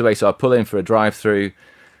motorway. So I pull in for a drive-through,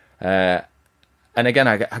 and again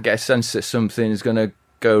I get a sense that something's going to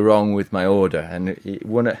go wrong with my order. And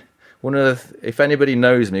if anybody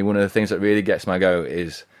knows me, one of the things that really gets my go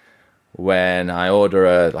is when I order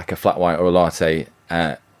a flat white or a latte,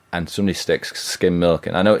 and somebody sticks skim milk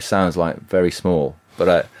in. I know it sounds like very small,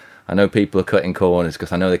 but I know people are cutting corners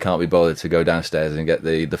because I know they can't be bothered to go downstairs and get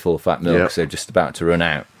the full fat milk, so they're just about to run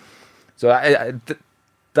out. So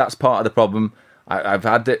that's part of the problem. I've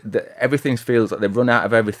had everything feels like they've run out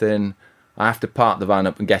of everything. I have to park the van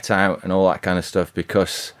up and get out and all that kind of stuff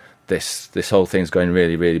because this whole thing's going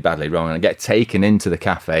really, really badly wrong. And I get taken into the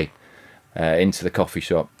cafe, into the coffee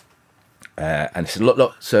shop, and I said,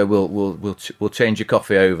 look, so we'll change your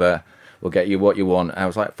coffee over. We'll get you what you want. I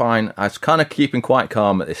was like, fine. I was kind of keeping quite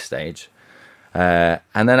calm at this stage. And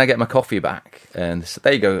then I get my coffee back, and so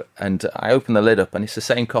there you go. And I open the lid up, and it's the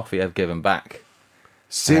same coffee I've given back.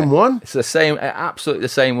 Same one? It's the same, absolutely the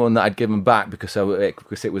same one that I'd given back because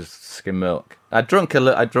it was skim milk. I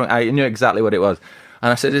knew exactly what it was.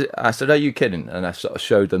 And I said, are you kidding? And I sort of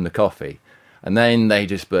showed them the coffee, and then they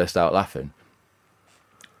just burst out laughing.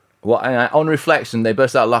 On reflection, they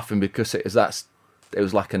burst out laughing because it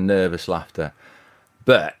was like a nervous laughter.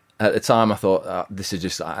 But at the time, I thought, this is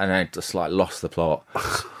just, and I just like lost the plot.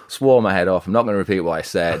 Swore my head off. I'm not going to repeat what I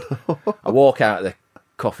said. I walk out of the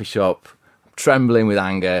coffee shop, trembling with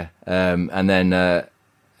anger, and then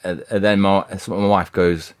my wife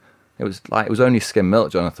goes, it was only skim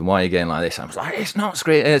milk, Jonathan. Why are you getting like this? I was like, it's not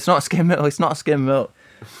skim milk. It's not skim milk.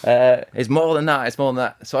 It's more than that. It's more than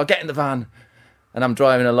that. So I get in the van. And I'm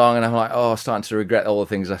driving along, and I'm like, starting to regret all the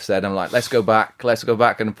things I've said. I'm like, let's go back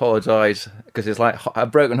and apologise, because it's like a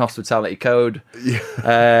broken hospitality code.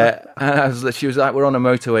 Yeah. And she was like, we're on a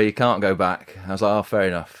motorway, you can't go back. I was like, oh, fair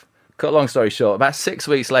enough. Cut a long story short, about 6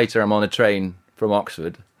 weeks later, I'm on a train from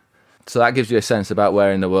Oxford. So that gives you a sense about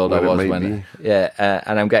where in the world I was when. Yeah,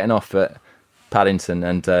 and I'm getting off at Paddington,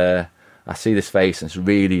 and I see this face, and it's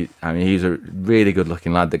really, he's a really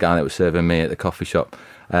good-looking lad, the guy that was serving me at the coffee shop.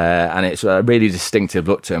 And it's a really distinctive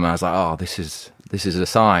look to him. I was like, this is a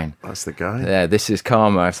sign. That's the guy. Yeah, this is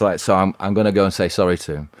karma. It's like, so I'm going to go and say sorry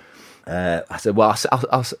to him. I said, well,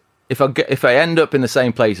 if I end up in the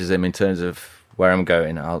same place as him in terms of where I'm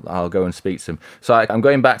going, I'll go and speak to him. So I'm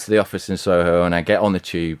going back to the office in Soho, and I get on the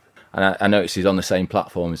tube, and I notice he's on the same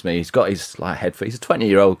platform as me. He's got his headphones. He's a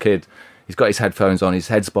 20-year-old kid. He's got his headphones on. His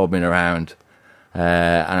head's bobbing around.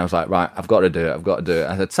 And I was like, right, I've got to do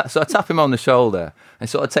it. So I tap him on the shoulder, and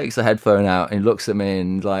sort of takes the headphone out, and he looks at me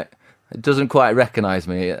and like, doesn't quite recognise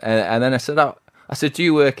me. And then I said, do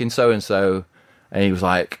you work in so-and-so? And he was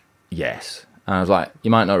like, yes. And I was like, you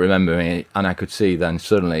might not remember me. And I could see then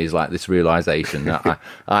suddenly he's like this realisation that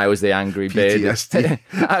I was the angry bearded,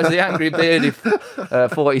 I was the angry bearded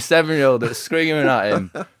 47-year-old that was screaming at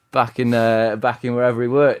him back in wherever he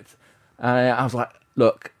worked. And I was like,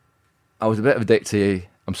 look, I was a bit of a dick to you.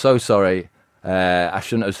 I'm so sorry. I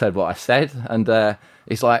shouldn't have said what I said. And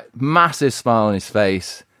it's like massive smile on his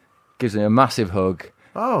face, gives me a massive hug.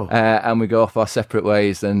 And we go off our separate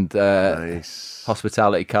ways, and nice.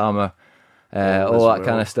 Hospitality, karma, all that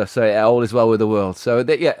kind of stuff. So all is well with the world. So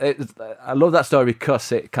I love that story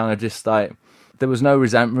because it kind of just like, there was no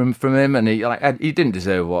resentment from him, and he didn't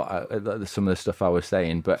deserve some of the stuff I was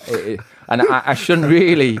saying. But I shouldn't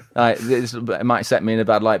really it might set me in a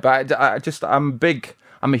bad light. But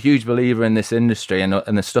I'm a huge believer in this industry and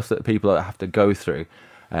the stuff that people have to go through,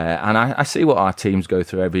 and I see what our teams go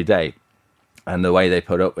through every day, and the way they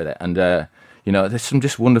put up with it. And there's some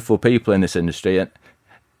just wonderful people in this industry, and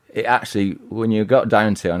it actually, when you got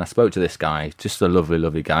down to, and I spoke to this guy, just a lovely,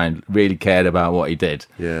 lovely guy, and really cared about what he did.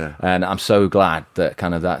 Yeah. And I'm so glad that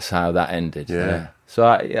that's how that ended. Yeah. So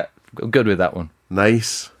I'm good with that one.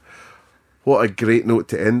 Nice. What a great note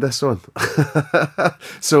to end this on.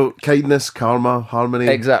 So kindness, karma, harmony.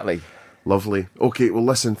 Exactly. Lovely. Okay, well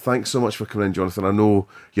listen, thanks so much for coming in, Jonathan. I know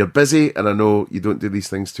you're busy, and I know you don't do these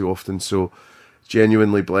things too often, so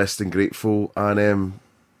genuinely blessed and grateful, and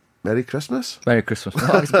Merry Christmas. Merry Christmas.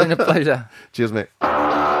 Oh, it's been a pleasure. Cheers, mate.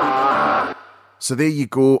 So there you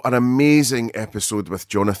go, an amazing episode with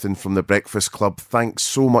Jonathan from The Breakfast Club. Thanks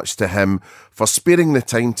so much to him for sparing the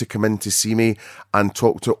time to come in to see me and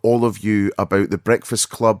talk to all of you about The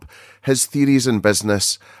Breakfast Club, his theories in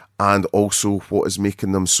business, and also what is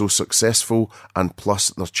making them so successful, and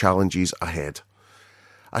plus their challenges ahead.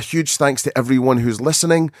 A huge thanks to everyone who's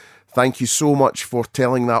listening. Thank you so much for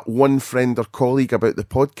telling that one friend or colleague about the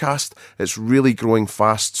podcast. It's really growing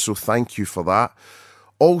fast, so thank you for that.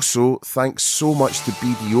 Also, thanks so much to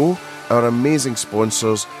BDO, our amazing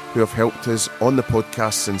sponsors who have helped us on the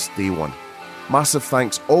podcast since day one. Massive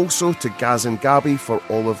thanks also to Gaz and Gabby for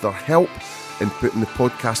all of their help in putting the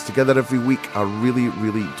podcast together every week. I really,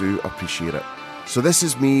 really do appreciate it. So this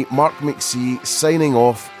is me, Mark McC, signing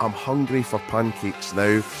off. I'm hungry for pancakes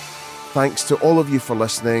now. Thanks to all of you for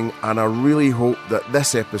listening, and I really hope that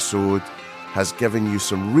this episode has given you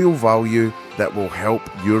some real value that will help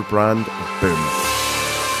your brand boom.